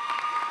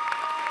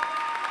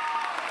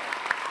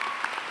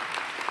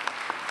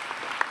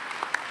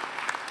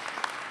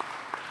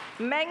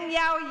 Meng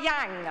Yao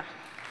Yang.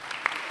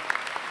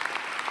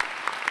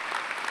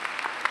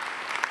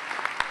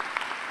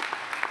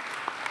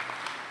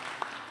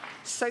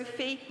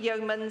 Sophie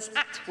Yeomans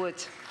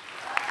Atwood.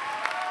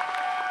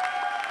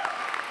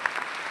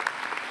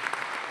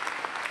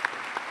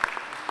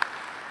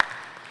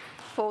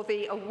 For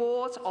the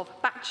award of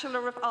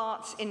Bachelor of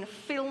Arts in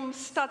Film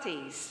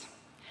Studies,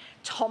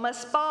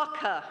 Thomas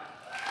Barker.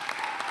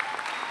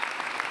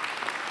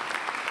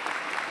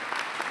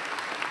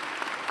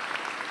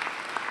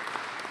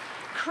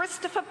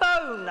 Christopher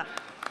Bone.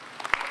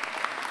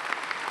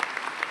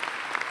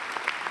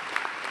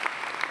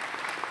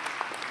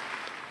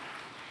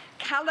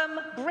 Callum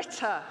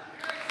Britta.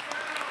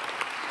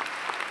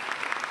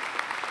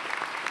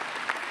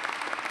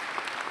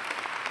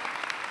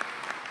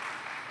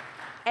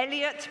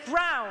 Elliot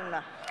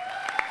Brown.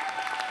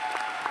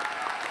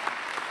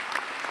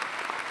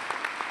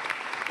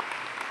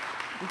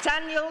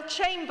 Daniel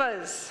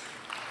Chambers.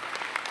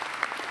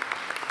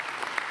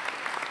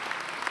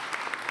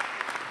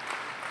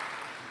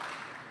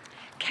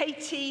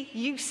 Katie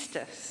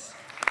Eustace.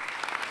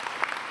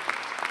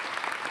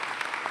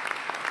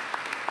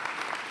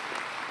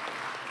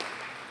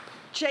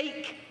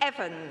 Jake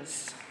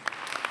Evans.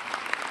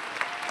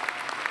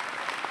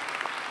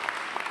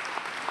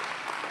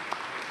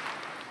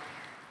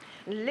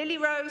 Lily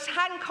Rose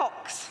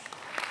Hancocks.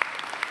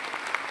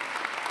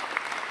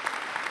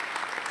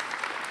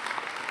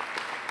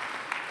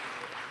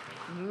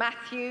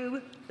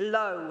 Matthew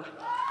Lowe.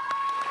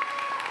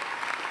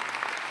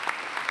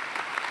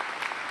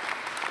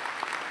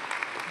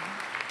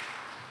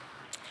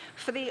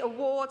 For the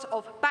award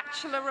of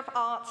Bachelor of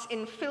Arts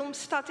in Film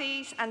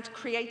Studies and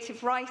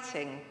Creative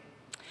Writing,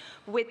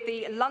 with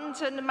the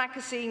London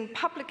Magazine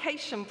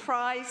Publication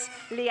Prize,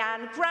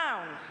 Leanne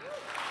Brown.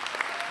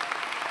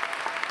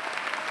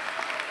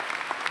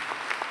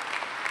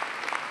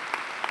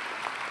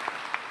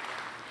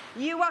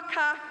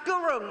 Yuaka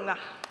Gurung.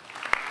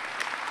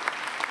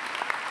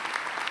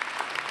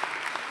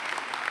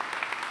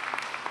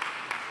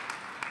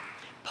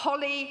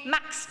 Polly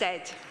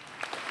Maxted.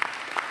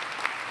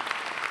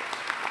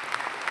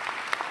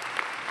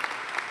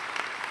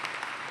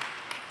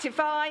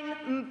 Divine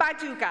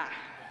Mbaduga.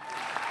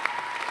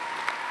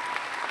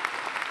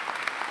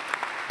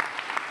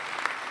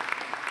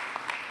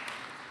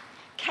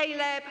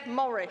 Caleb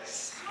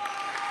Morris.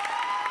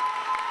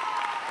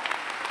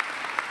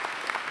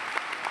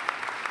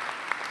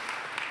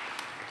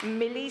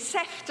 Millie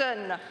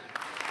Sefton.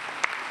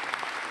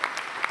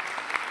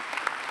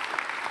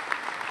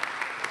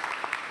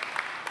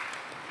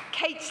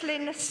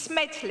 Caitlin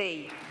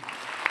Smedley.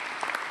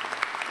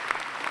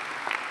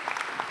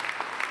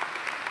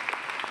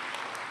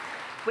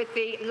 With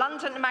the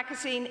London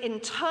Magazine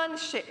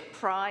Internship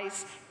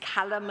Prize,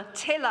 Callum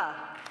Tiller.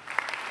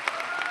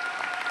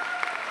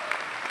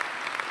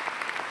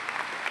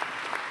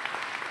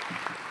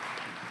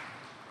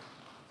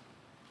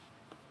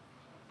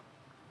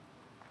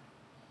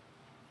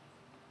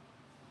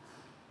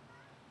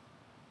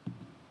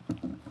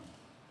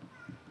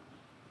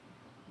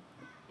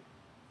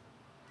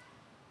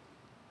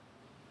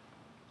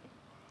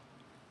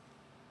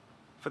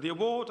 For the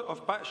award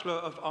of Bachelor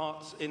of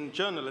Arts in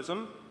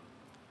Journalism,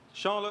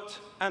 Charlotte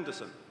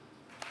Anderson.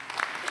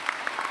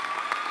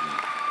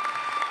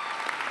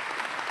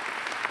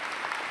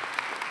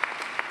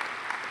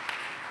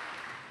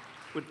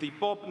 With the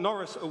Bob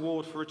Norris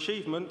Award for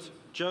Achievement,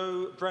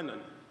 Joe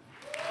Brennan.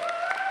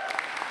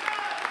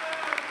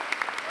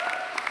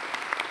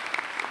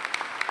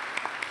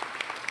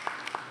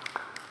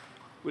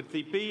 With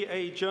the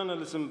BA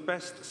Journalism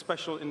Best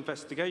Special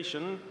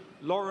Investigation,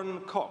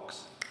 Lauren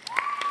Cox.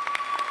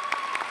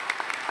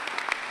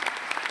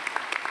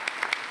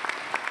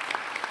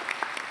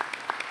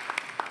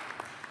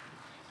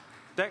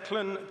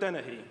 Declan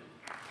Dennehy.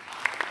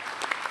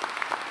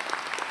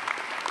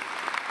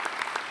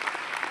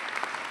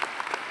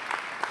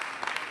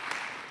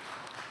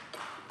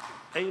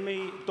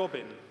 Amy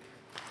Dobbin.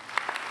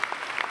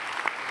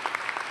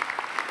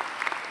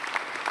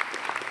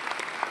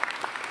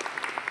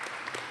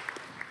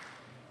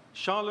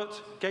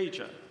 Charlotte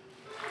Gager.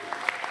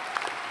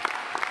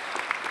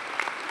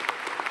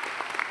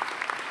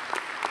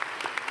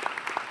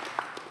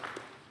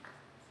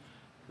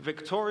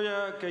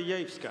 Victoria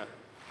Gajewska.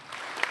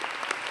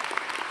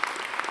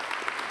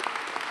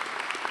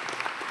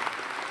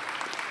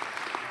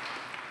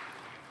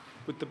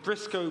 With the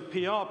Briscoe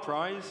PR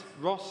Prize,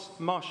 Ross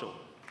Marshall.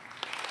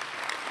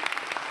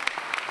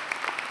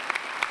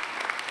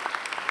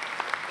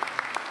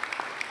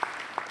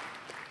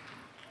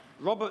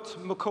 Robert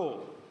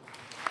McCall.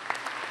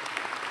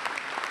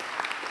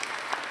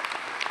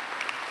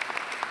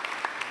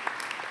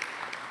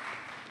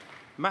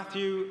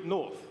 Matthew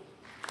North.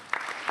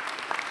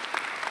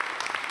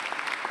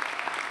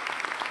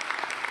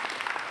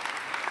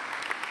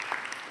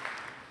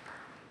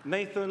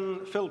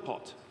 Nathan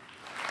Philpott.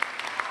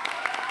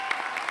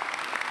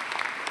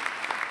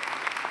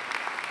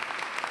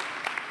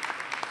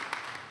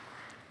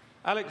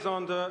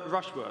 Alexander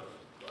Rushworth.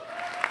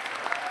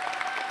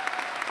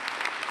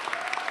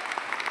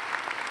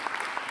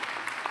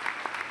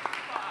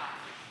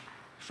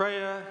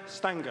 Freya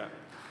Stanger.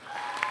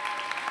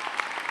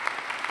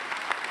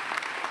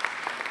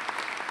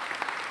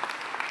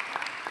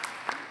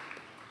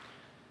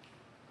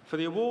 For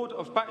the award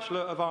of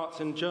Bachelor of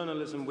Arts in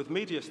Journalism with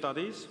Media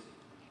Studies,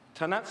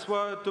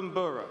 Tanatswa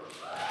Dumbura.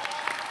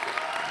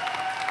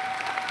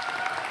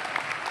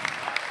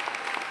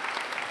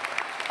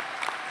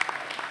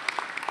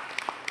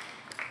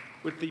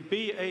 With the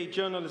BA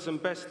Journalism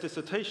Best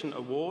Dissertation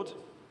Award,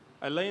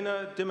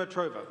 Elena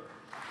Dimitrova.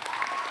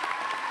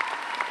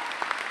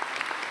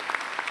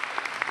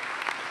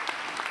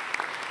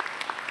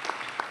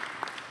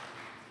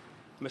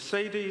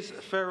 Mercedes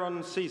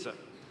Ferron Caesar.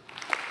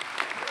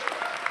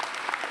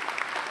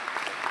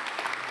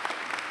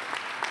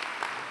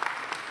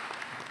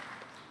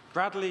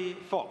 Bradley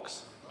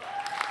Fox.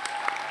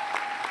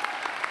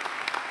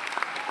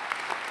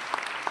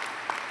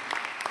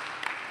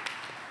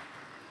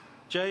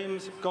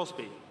 James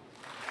Gosby.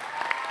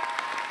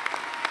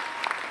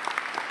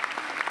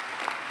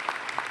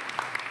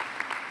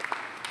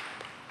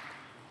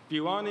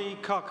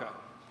 Buani Kaka.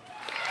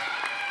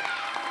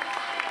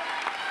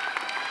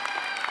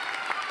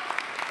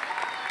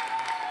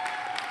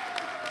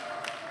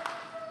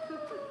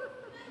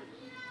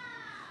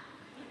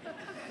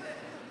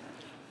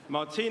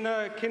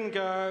 Martina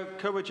Kinga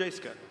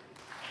Kowajeska.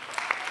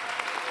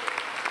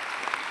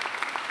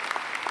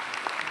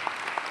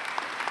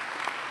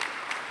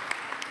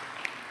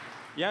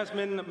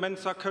 Yasmin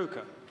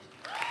Mensah-Coker.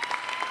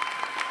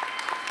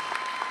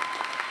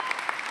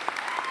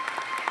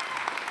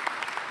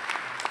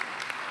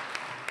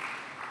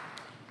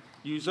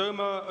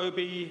 Uzoma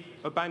Obi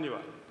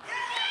Obanua.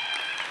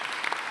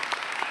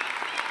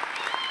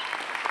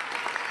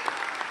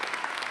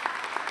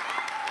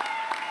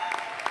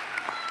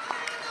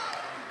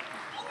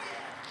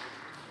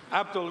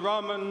 Abdul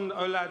Rahman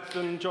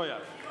Oladdin Joya.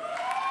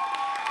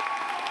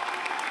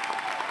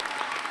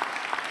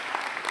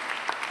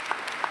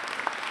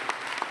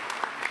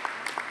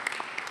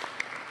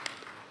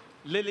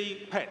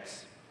 Lily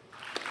Petts.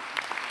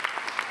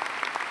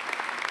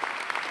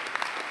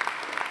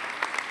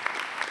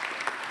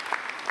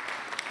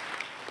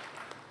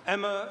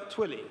 Emma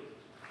Twilley.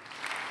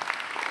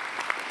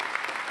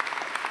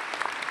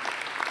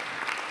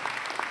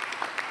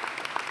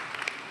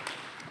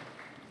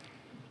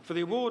 For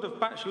the award of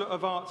Bachelor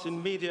of Arts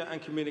in Media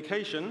and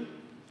Communication,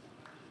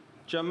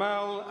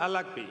 Jamal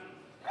Alagbi.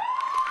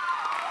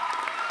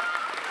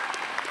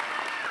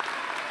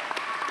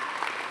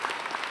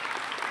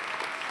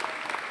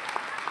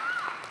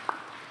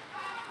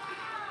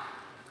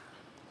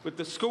 With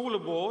the School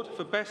Award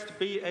for Best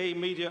BA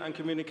Media and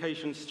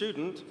Communication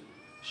Student,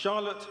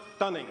 Charlotte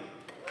Dunning.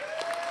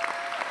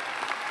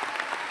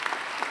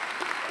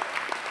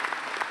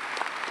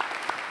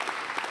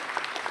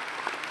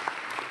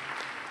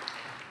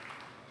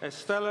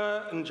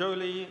 Estella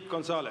Njoli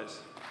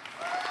Gonzalez.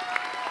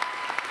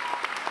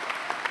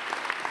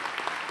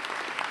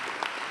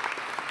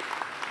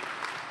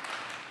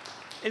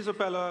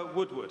 Isabella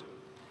Woodward.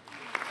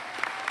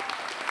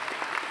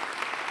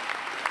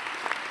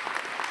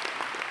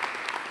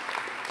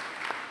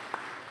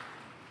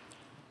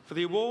 For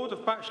the award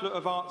of Bachelor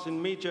of Arts in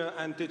Media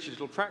and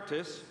Digital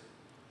Practice,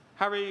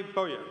 Harry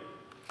Bowyer.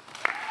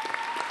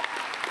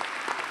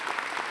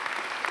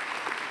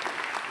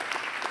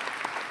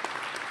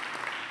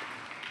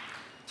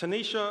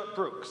 Tanisha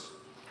Brooks.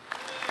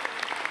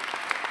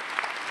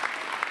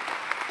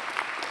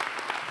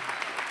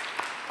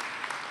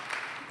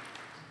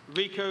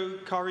 Rico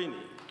Carini.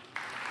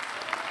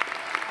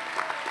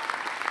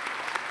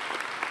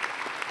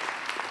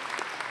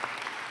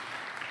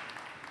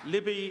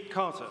 Libby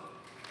Carter.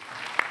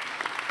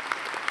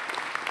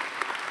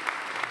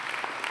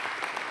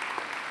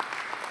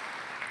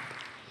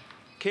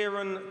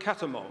 Kieran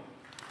Catamol.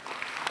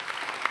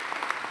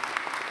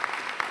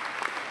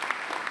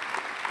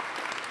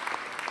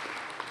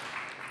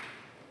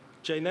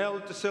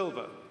 Janelle De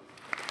Silva.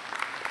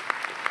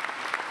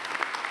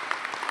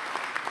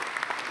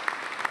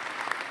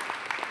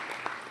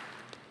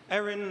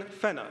 Erin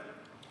Fenner.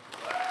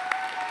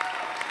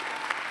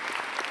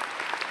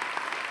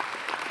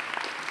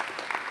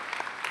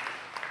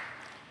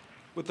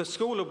 With the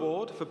School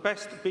Award for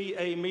Best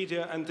BA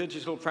Media and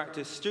Digital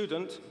Practice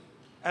Student,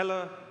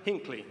 Ella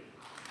Hinckley.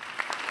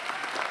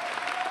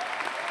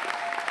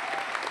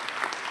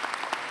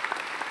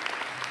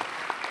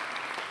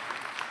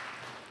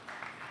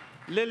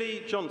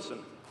 Lily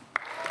Johnson.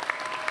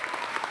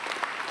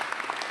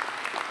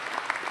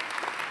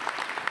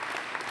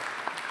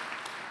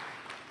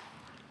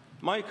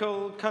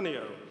 Michael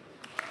Cuneo.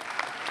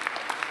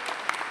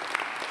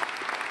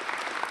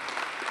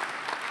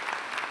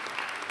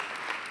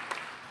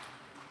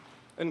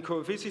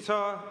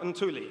 Nkovisita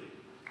Ntuli.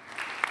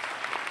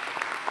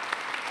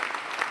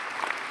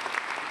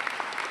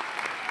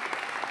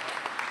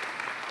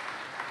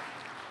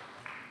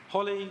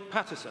 Holly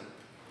Patterson.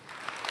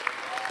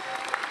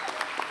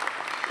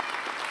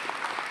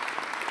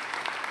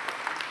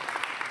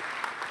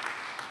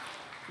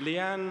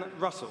 Leanne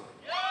Russell.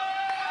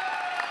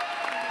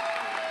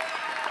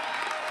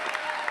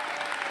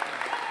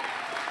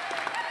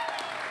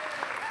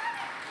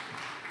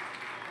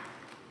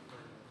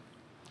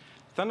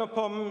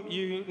 Thanapom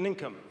Yu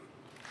Ninkum.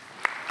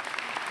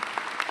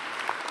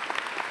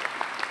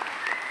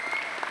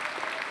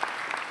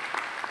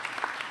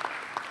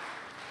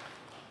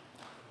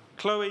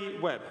 Chloe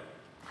Webb.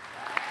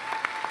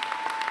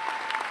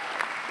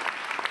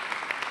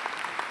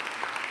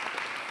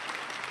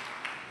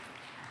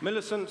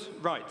 Millicent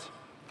Wright.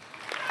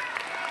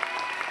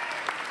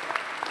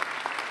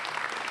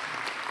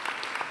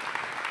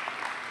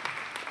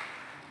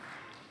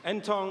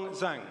 Entong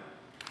Zhang.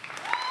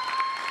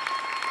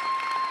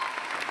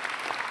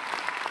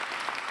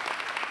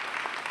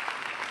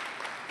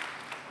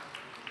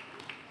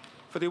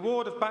 For the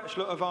award of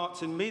Bachelor of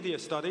Arts in Media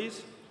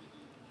Studies,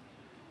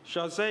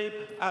 Shahzaib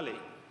Ali.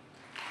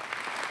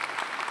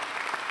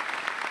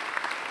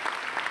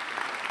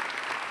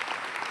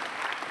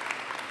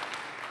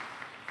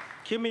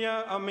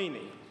 Kimia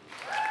Amini.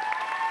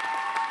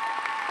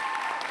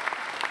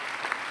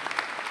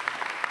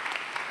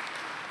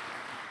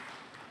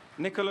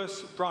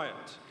 Nicholas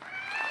Bryant.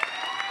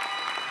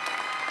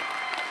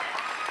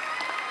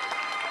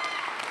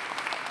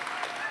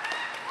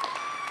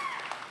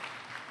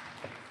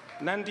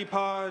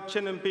 Nandipar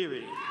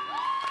Chinambiri.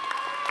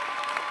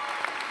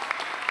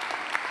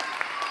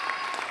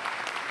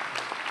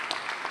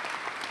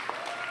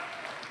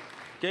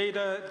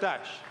 Gaida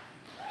Dash.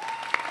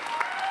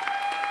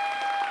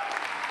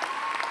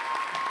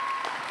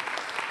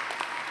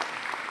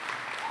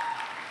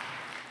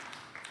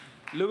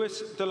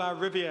 Louis de la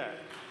Riviere.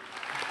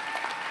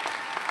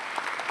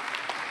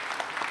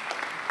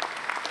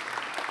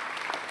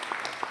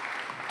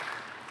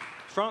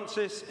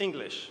 Francis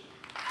English.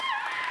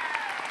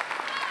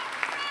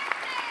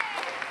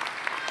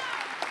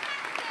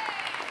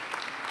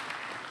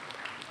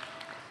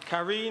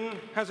 Karine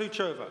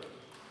Hazuchova.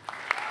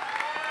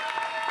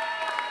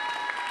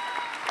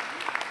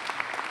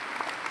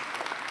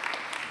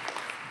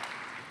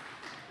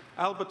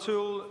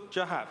 Albatul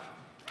Jahaf.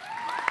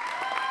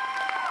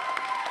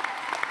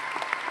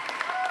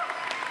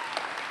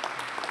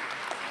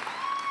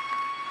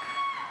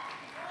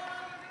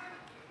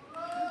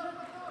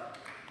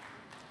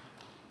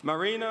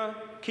 Marina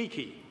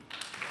Kiki.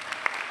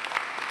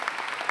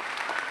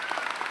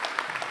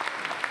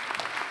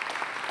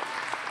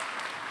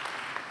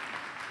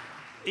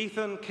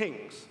 Ethan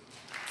Kings.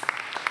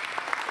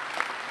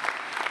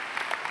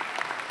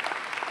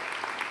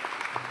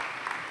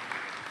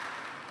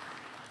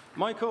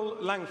 Michael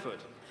Langford.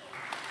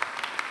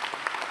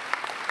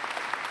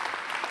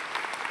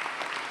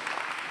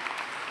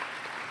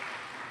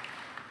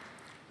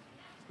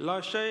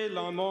 Lachey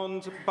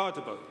Lamond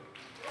Bardabo.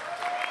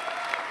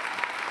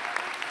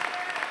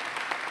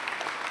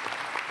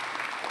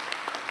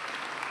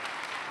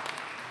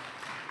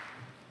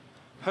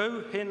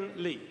 Ho Hin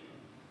Lee.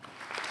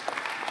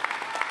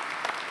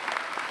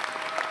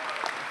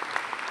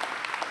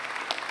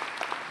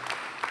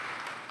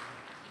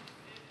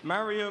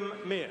 Mariam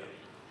Mir.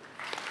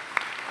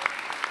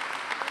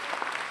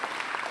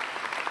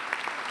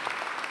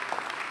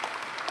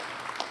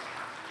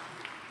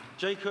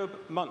 Jacob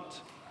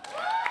Munt.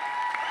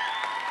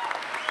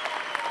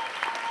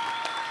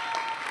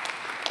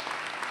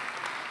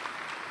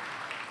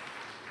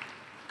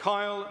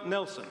 Kyle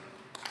Nelson.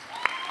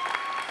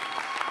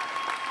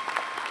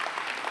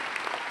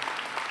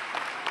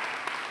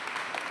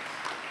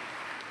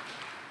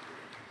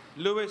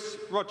 Lewis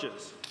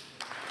Rogers.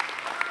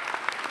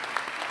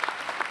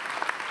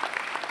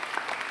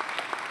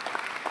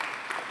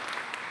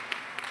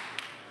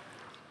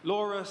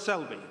 Laura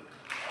Selby.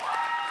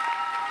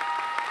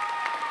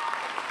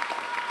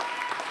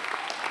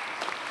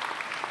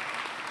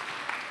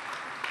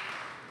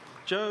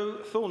 Joe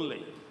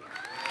Thornley.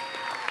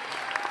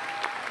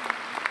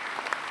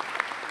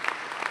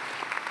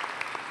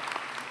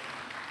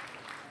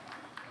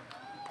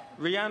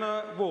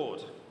 Rihanna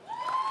Ward.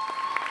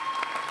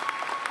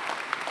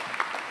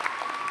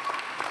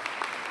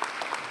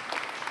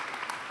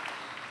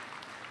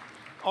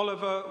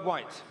 Oliver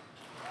White.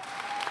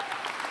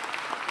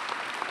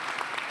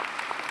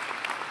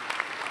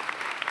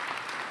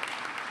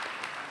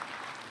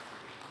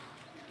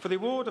 For the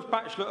award of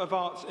Bachelor of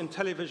Arts in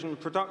Television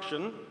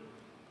Production,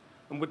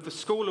 and with the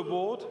School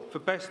Award for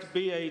Best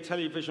BA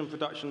Television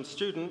Production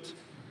Student,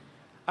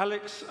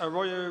 Alex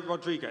Arroyo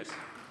Rodriguez.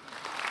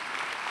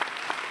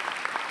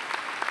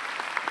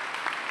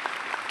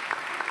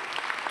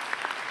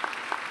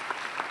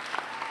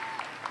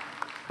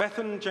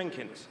 Bethan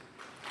Jenkins.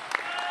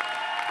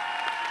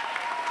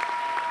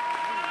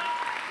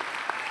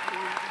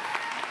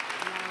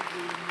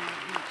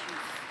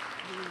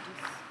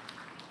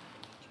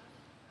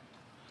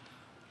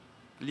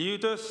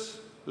 Liudus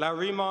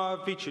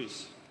Larima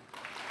Vichus.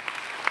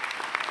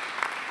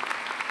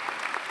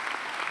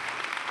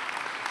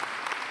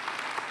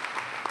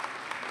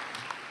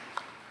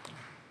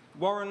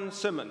 Warren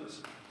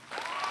Simmons.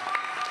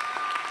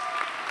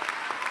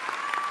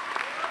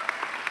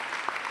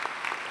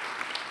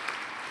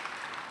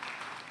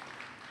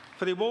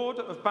 For the award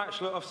of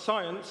Bachelor of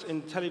Science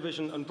in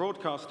Television and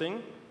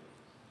Broadcasting,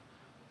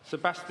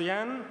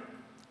 Sebastian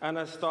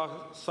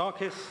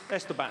Anastasakis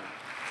Esteban.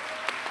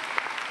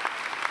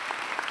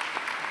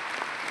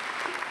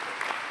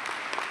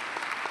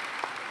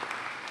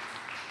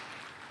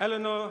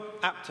 Eleanor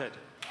Apted.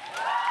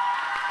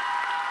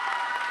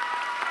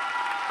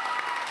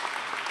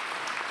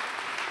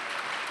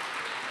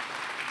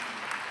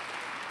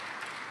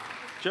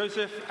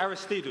 Joseph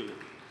Aristidou.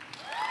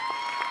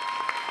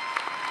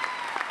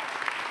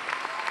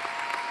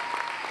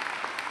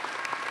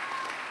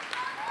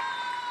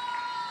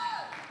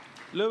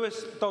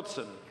 Lewis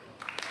Dodson.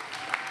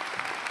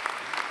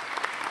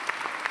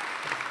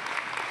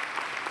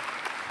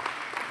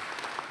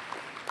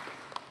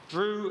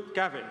 Drew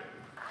Gavin.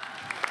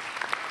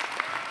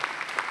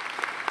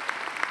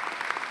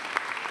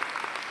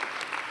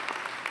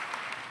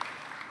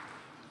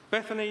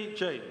 Bethany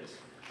James.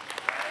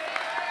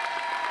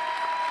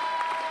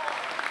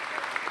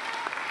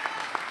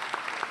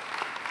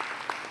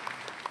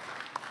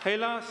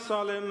 Hela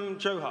Salim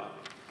Johar.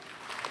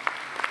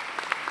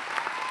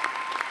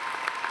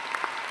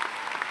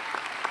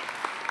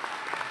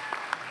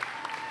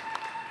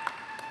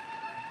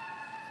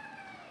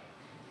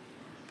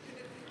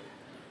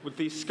 With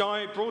the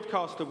Sky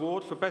Broadcast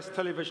Award for Best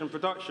Television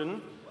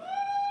Production,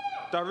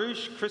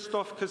 Darush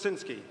Christoph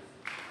Kaczynski.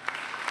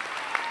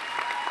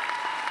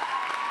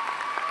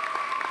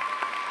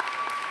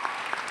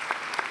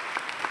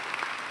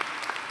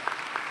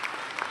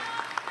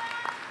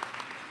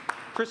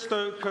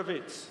 Christo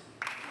Kovitz.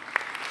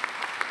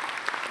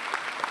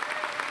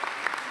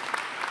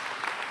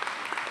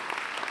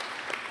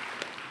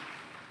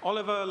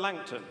 Oliver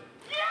Langton.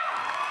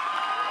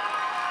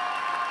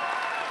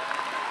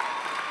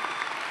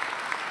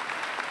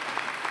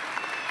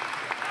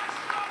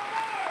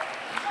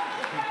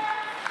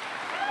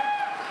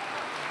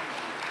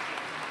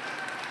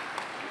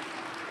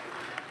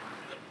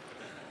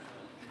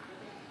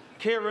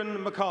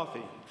 Kieran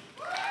McCarthy.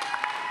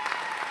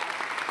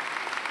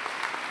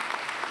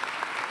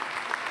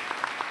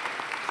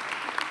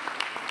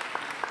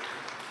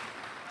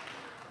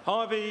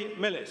 Harvey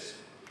Millis.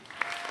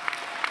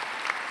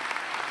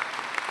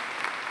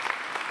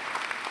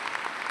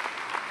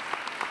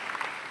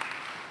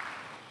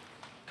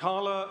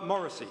 Carla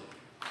Morrissey.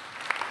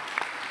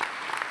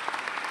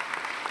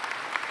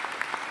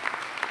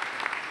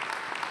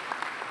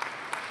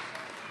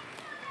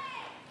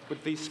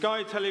 With the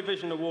Sky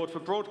Television Award for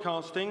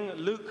Broadcasting,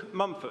 Luke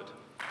Mumford.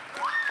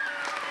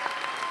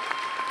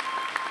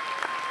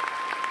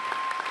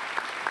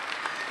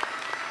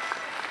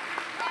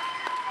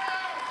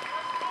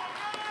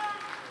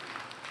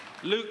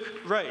 Luke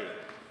Ray.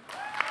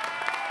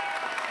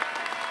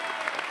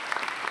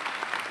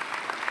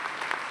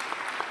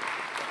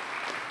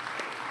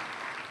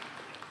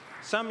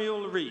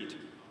 Samuel Reed.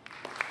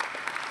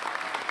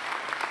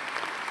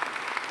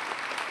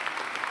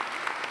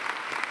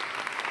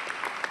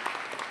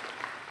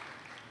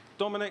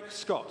 Dominic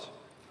Scott.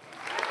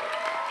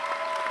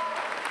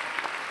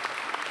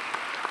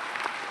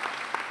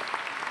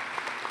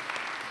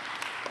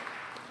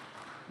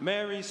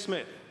 Mary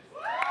Smith.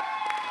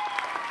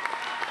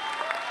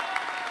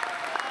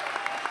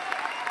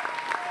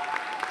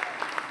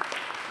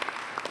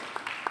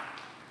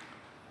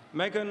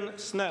 Megan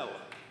Snell.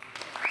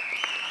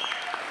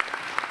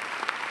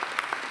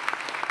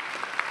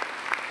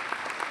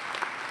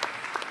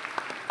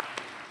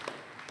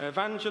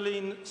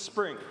 Evangeline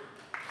Spring.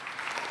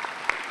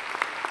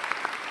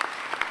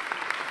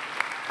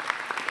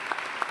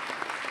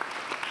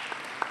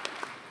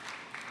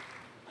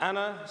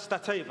 Anna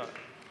Stateva.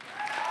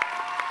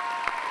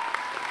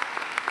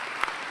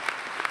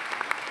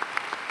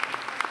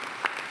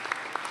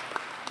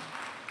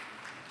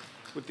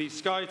 With the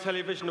Sky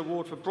Television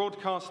Award for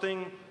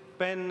Broadcasting,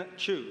 Ben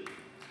Chu.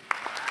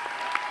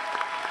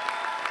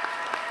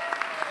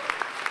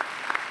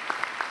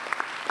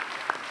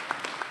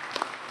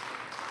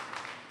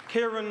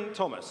 Kieran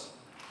Thomas.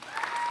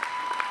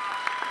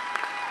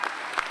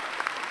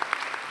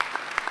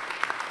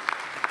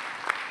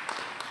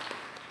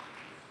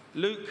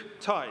 Luke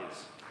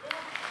Ties.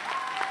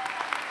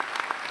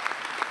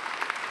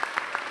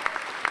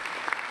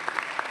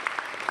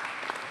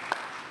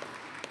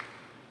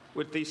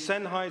 With the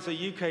Sennheiser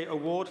UK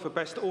Award for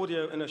Best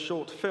Audio in a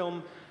Short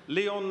Film,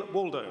 Leon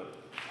Waldo.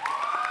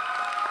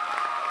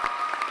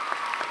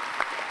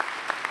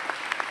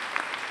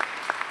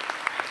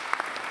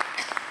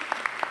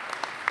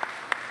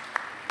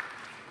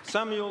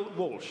 Samuel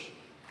Walsh.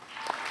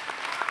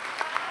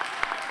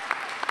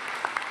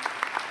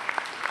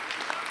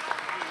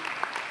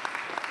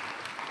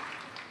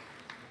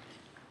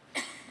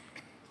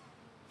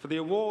 For the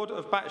award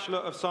of Bachelor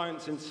of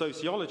Science in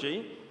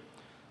Sociology,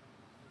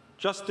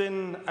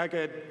 Justin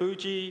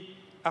Agedbuji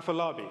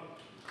Afolabi.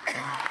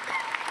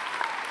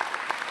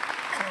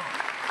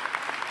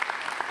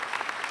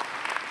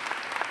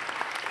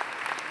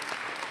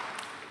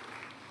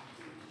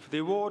 For the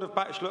award of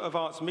Bachelor of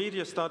Arts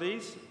Media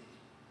Studies,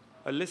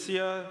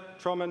 Alicia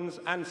Tromans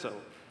Ansel.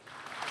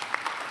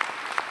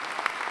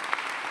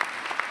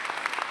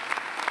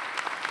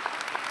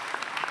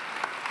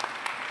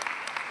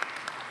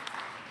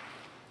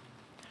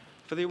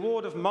 For the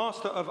award of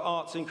Master of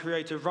Arts in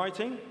Creative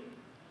Writing,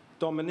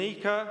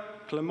 Dominica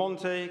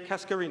Clemente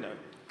Cascarino.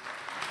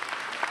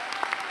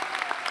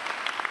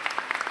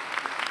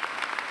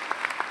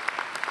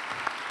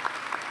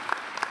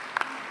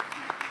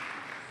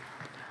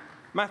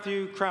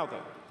 Matthew Crowther.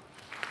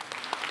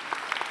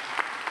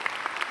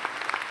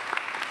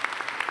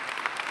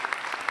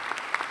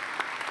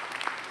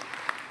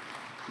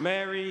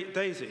 Mary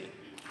Daisy.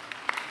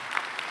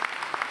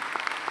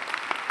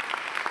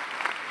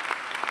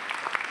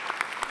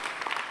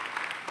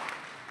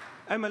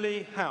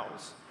 Emily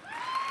Howes.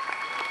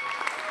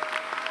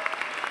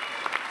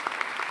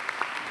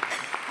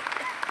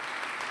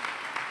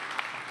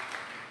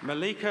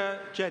 Malika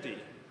Jedi.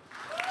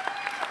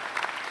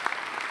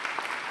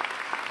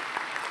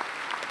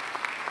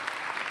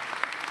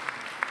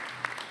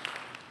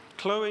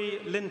 Chloe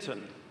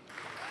Linton.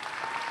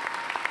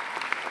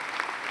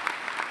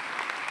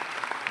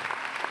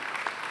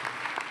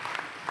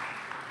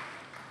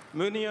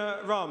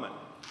 Munia Rahman.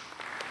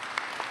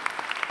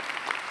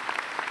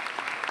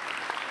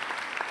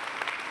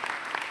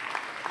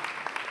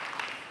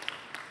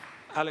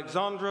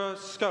 Alexandra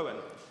Scowen.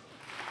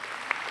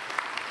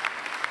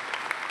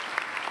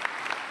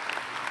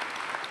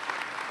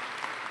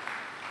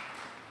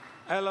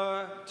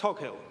 Ella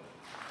Toghill.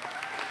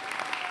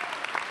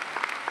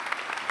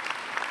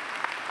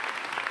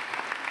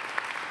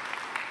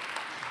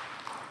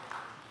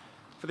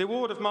 For the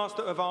award of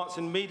Master of Arts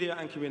in Media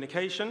and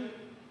Communication,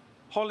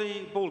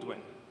 Holly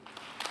Baldwin.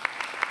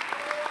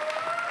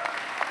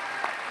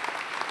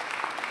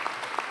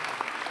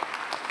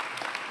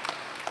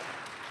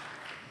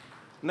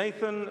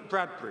 Nathan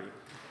Bradbury.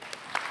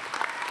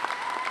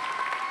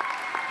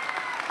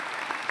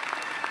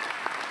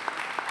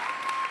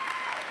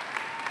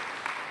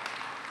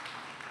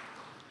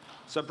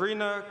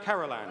 Sabrina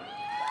Carolan.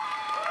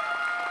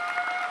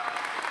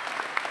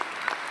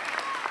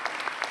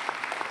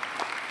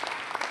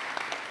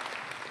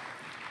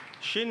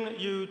 Xin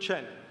Yu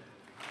Chen.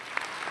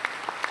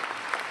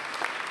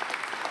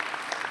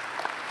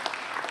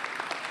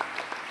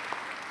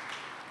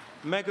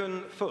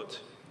 Megan Foote.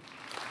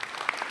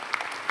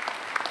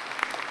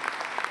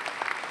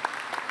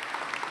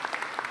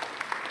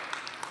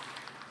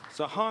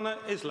 Sahana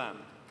Islam.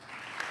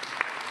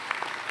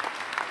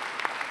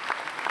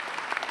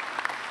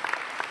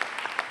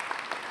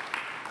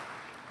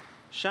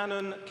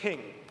 Shannon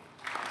King.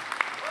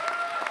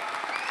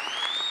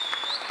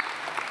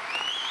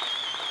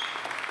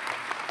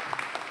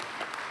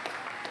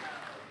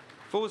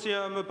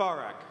 Fauzia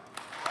Mubarak.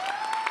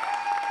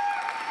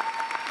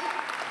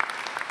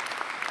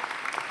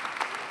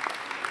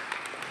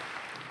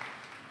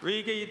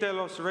 Rigi de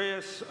los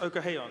Reyes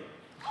Ocaheon.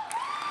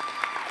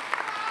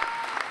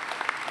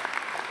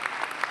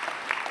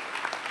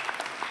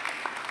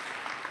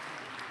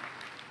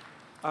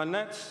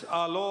 Annette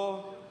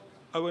Arlaw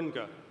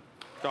Owenga.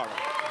 Dara.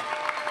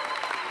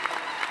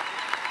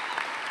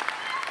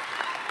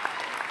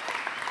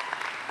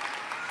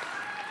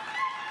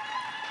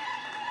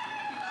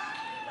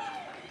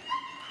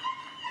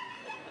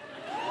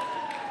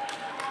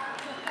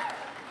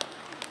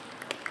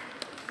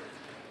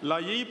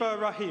 Layiba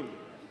Rahim.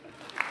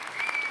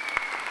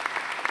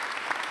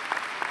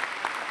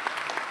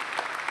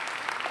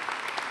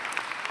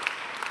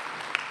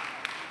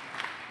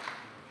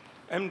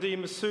 MD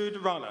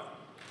Masood Rana.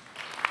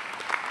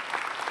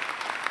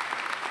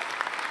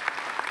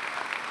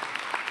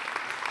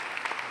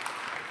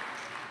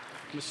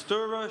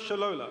 Mistura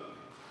Shalola.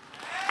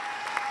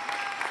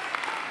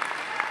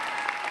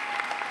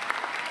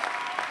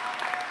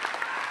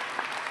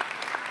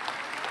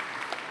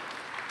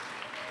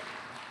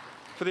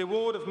 For the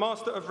award of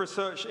Master of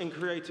Research in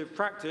Creative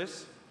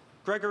Practice,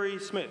 Gregory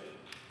Smith.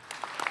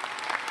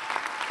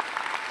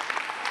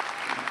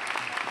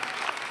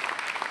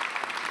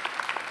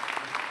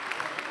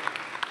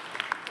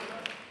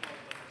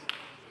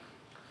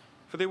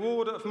 For the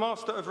award of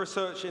Master of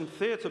Research in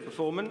Theatre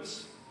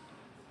Performance,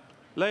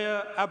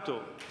 Leah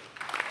Abdul.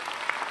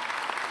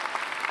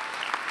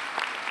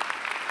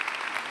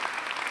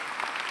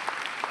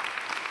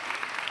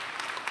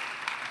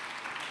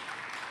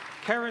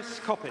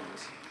 Keris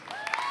Coppins.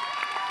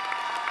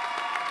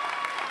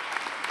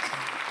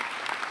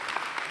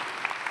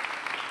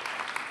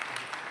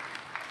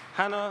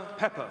 Hannah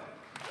Pepper.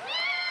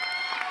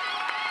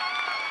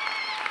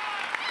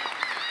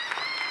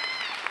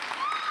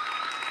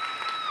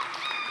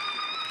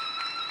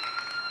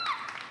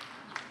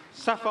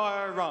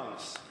 Sapphire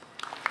Rance.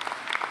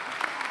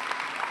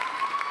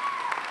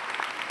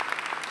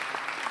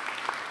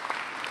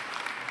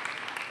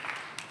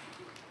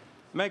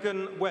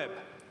 Megan Webb.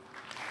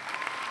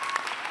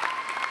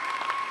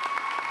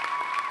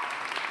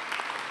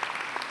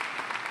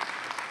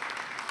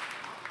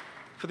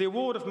 For the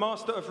award of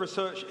Master of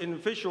Research in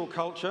Visual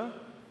Culture,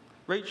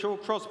 Rachel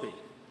Crosby.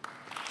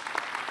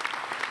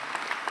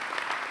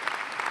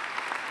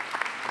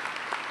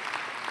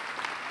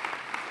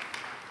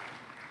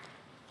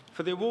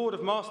 For the award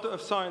of Master of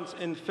Science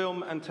in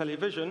Film and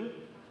Television,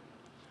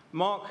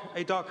 Mark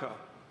Adaka.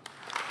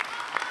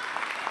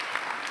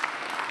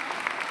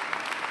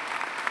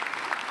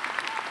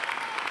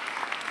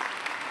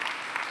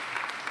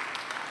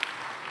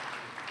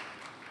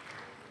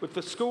 With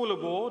the School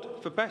Award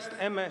for Best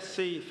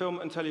MSc Film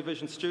and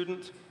Television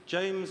Student,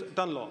 James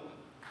Dunlop.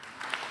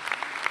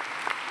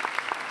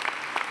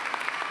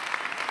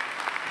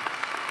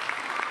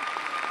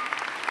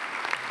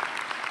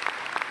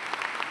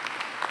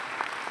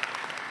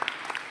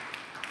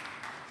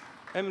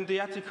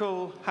 MD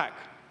Atikul Hack.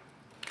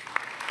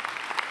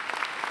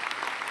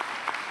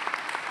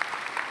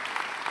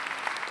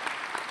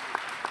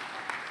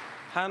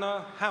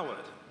 Hannah Howard.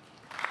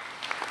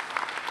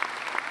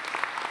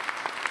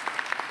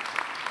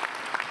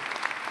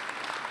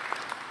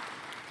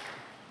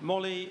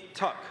 Molly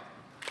Tuck.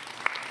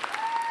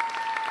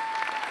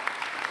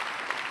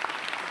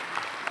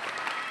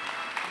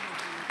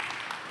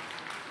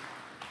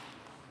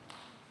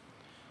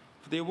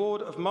 the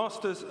award of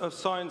Masters of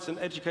Science in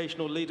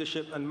Educational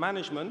Leadership and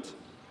Management,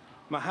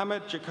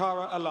 Mohammed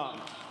Jakara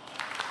Alam.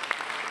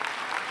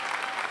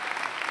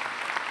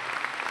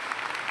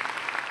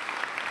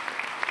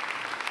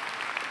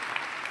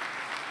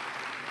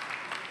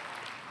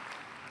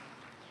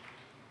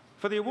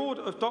 For the award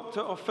of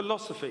Doctor of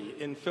Philosophy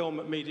in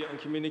Film, Media and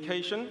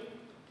Communication,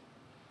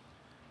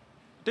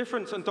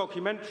 Difference and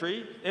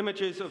Documentary,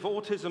 Images of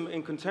Autism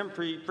in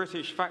Contemporary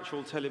British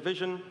Factual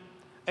Television,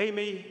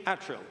 Amy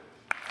Attrill.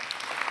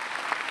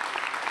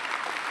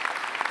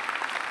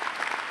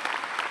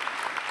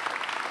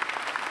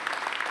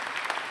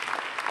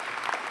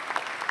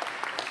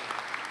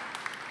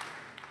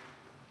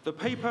 The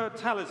Paper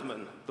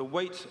Talisman, The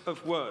Weight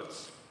of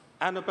Words,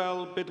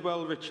 Annabelle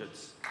Bidwell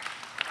Richards.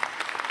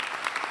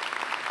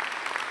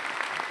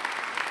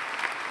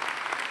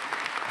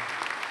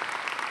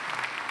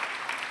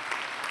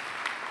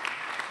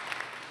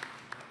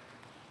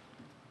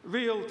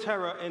 Real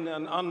Terror in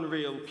an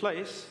Unreal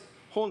Place,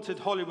 Haunted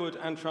Hollywood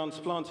and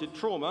Transplanted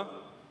Trauma,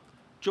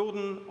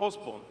 Jordan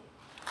Osborne.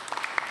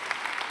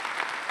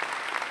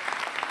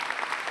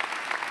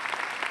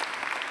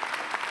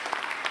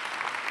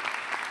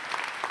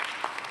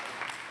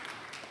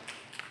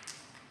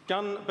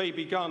 Gun,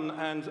 Baby Gun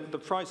and The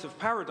Price of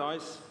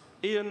Paradise,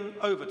 Ian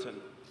Overton.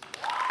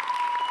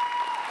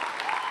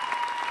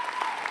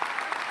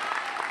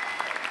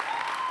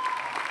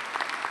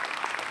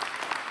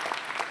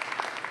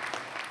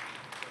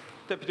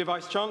 Deputy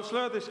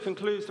Vice-Chancellor, this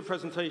concludes the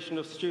presentation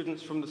of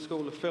students from the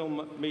School of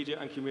Film, Media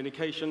and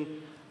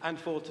Communication and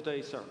for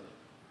today's ceremony.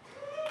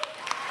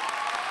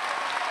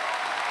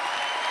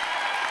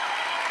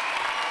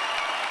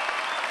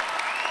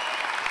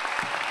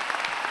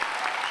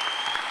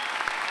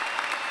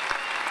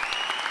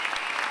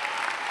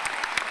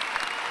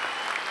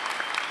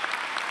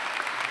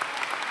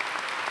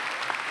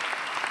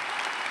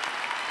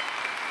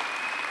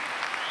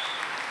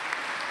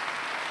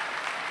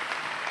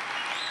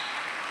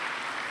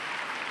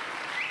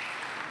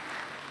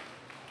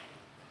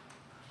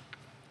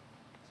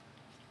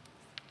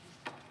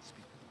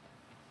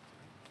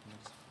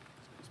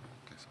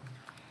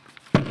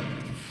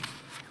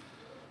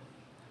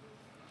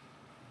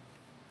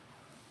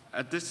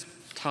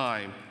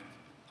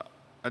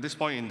 At this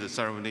point in the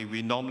ceremony,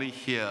 we normally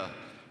hear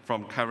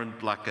from Karen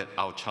Blackett,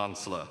 our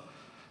Chancellor,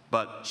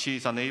 but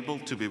she's unable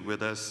to be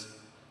with us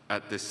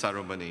at this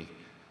ceremony.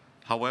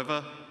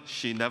 However,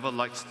 she never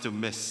likes to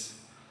miss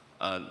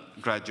a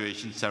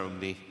graduation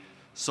ceremony,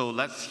 so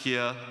let's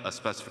hear a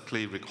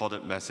specifically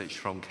recorded message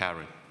from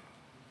Karen.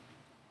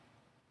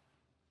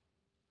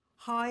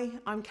 Hi,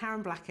 I'm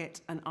Karen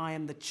Blackett and I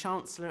am the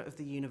Chancellor of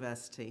the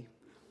University.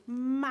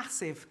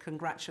 Massive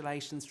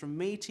congratulations from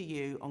me to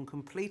you on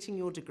completing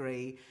your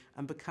degree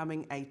and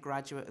becoming a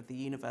graduate of the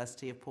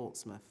University of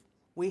Portsmouth.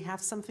 We have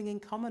something in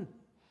common.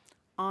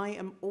 I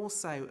am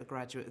also a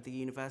graduate of the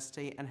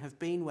university and have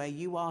been where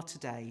you are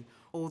today.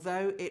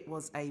 Although it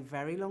was a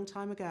very long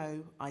time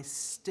ago, I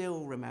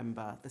still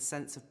remember the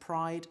sense of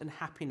pride and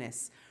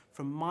happiness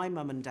from my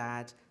mum and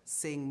dad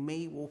seeing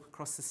me walk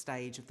across the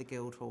stage of the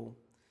Guildhall.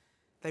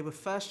 They were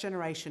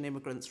first-generation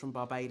immigrants from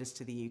Barbados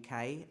to the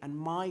UK, and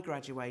my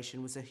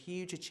graduation was a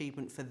huge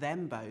achievement for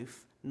them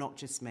both, not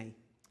just me.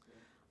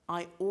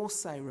 I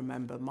also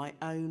remember my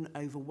own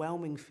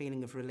overwhelming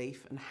feeling of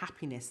relief and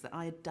happiness that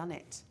I had done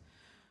it,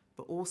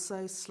 but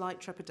also slight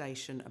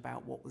trepidation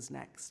about what was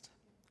next.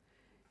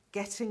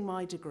 Getting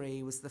my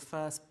degree was the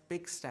first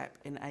big step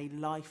in a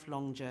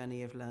lifelong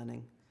journey of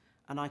learning,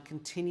 and I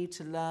continue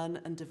to learn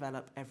and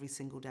develop every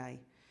single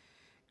day.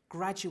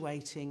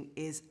 Graduating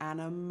is an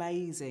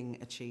amazing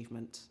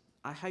achievement.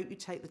 I hope you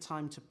take the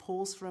time to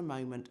pause for a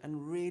moment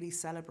and really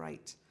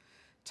celebrate.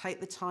 Take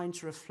the time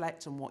to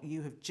reflect on what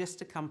you have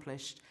just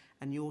accomplished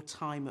and your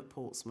time at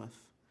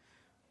Portsmouth.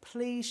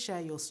 Please share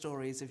your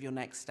stories of your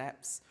next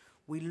steps.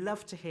 We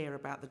love to hear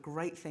about the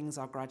great things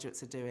our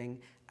graduates are doing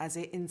as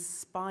it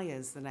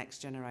inspires the next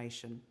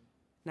generation.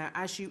 Now,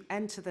 as you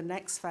enter the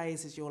next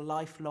phase of your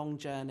lifelong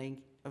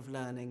journey of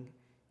learning,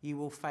 you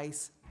will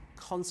face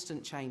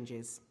constant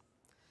changes.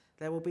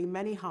 There will be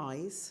many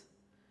highs,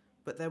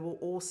 but there will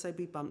also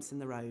be bumps in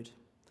the road.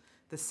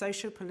 The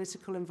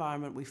socio-political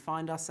environment we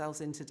find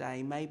ourselves in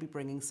today may be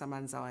bringing some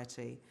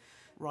anxiety.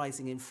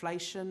 Rising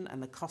inflation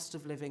and the cost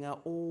of living are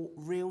all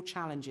real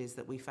challenges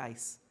that we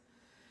face.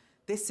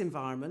 This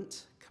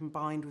environment,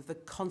 combined with the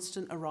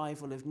constant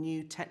arrival of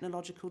new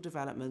technological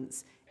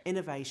developments,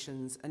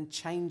 innovations and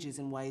changes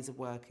in ways of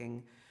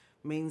working,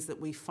 means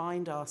that we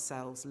find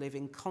ourselves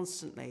living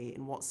constantly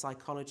in what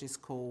psychologists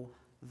call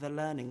the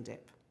learning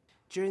dip.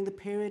 During the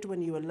period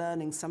when you are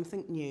learning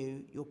something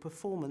new, your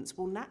performance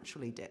will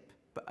naturally dip.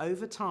 But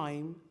over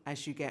time,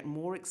 as you get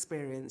more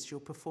experience, your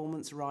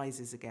performance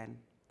rises again.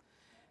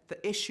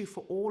 The issue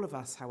for all of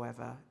us,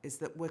 however, is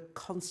that we're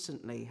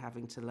constantly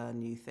having to learn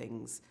new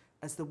things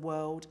as the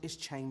world is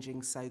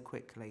changing so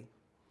quickly.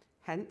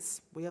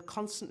 Hence, we are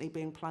constantly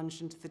being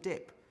plunged into the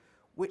dip,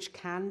 which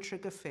can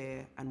trigger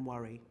fear and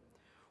worry.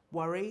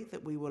 Worry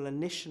that we will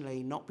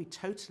initially not be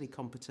totally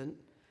competent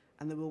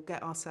and then we'll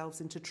get ourselves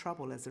into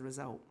trouble as a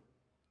result.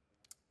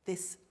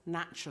 This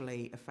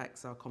naturally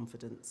affects our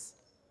confidence.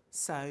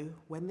 So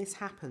when this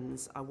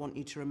happens, I want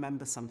you to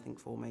remember something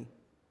for me.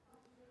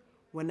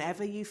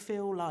 Whenever you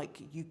feel like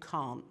you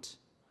can't,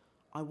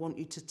 I want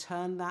you to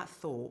turn that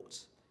thought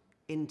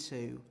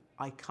into,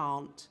 I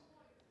can't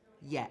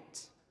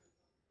yet.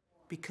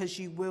 Because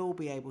you will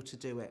be able to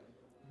do it,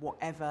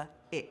 whatever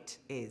it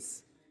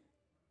is.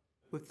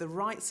 With the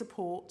right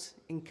support,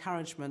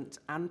 encouragement,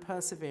 and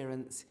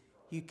perseverance,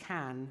 you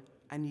can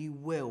and you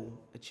will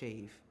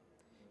achieve.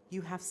 You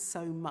have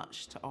so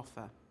much to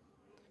offer.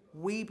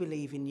 We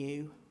believe in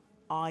you.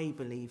 I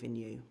believe in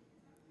you.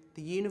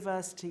 The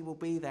university will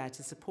be there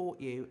to support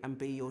you and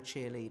be your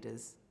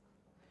cheerleaders.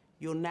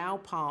 You're now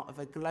part of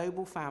a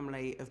global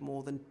family of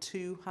more than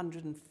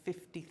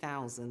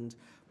 250,000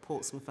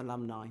 Portsmouth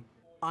alumni.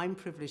 I'm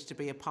privileged to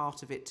be a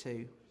part of it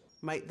too.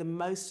 Make the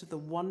most of the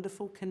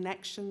wonderful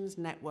connections,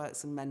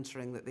 networks and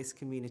mentoring that this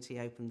community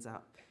opens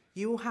up.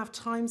 You will have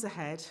times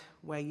ahead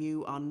where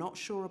you are not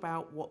sure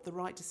about what the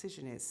right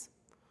decision is.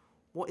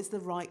 What is the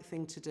right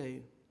thing to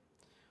do?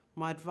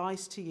 My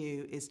advice to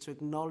you is to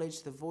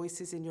acknowledge the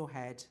voices in your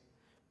head,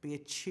 be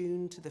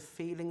attuned to the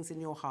feelings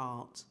in your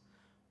heart,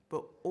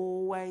 but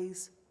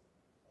always,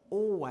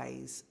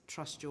 always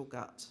trust your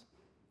gut.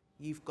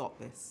 You've got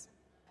this.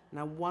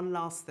 Now, one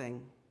last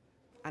thing,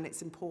 and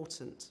it's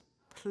important.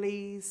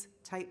 Please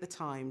take the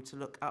time to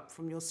look up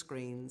from your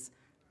screens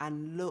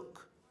and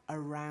look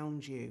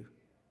around you.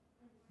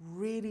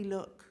 Really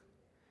look.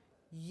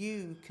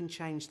 You can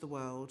change the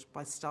world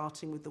by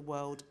starting with the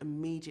world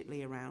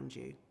immediately around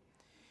you.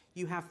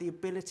 You have the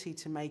ability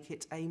to make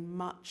it a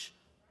much,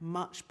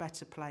 much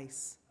better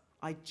place.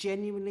 I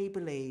genuinely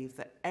believe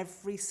that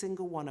every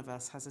single one of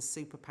us has a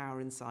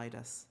superpower inside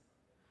us.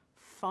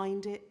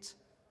 Find it,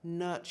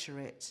 nurture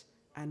it,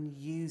 and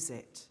use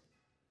it.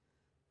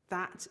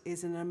 That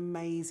is an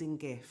amazing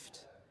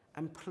gift,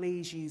 and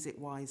please use it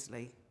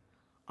wisely.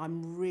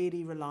 I'm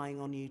really relying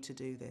on you to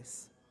do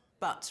this.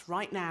 But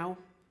right now,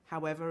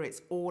 however,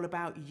 it's all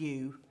about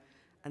you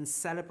and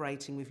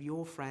celebrating with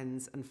your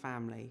friends and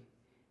family.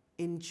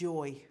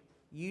 Enjoy,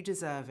 you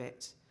deserve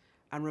it,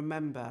 and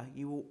remember,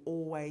 you will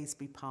always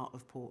be part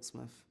of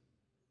Portsmouth.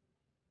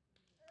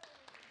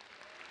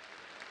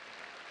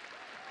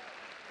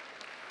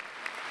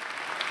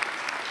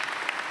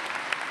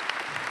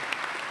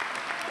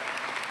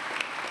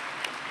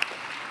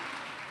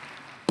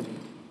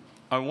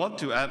 I want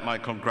to add my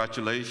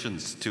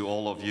congratulations to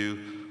all of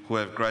you who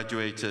have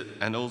graduated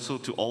and also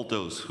to all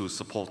those who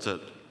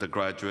supported the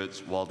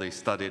graduates while they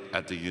studied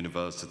at the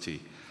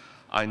university.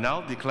 I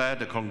now declare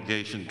the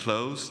congregation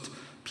closed.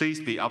 Please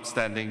be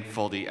upstanding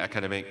for the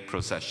academic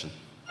procession.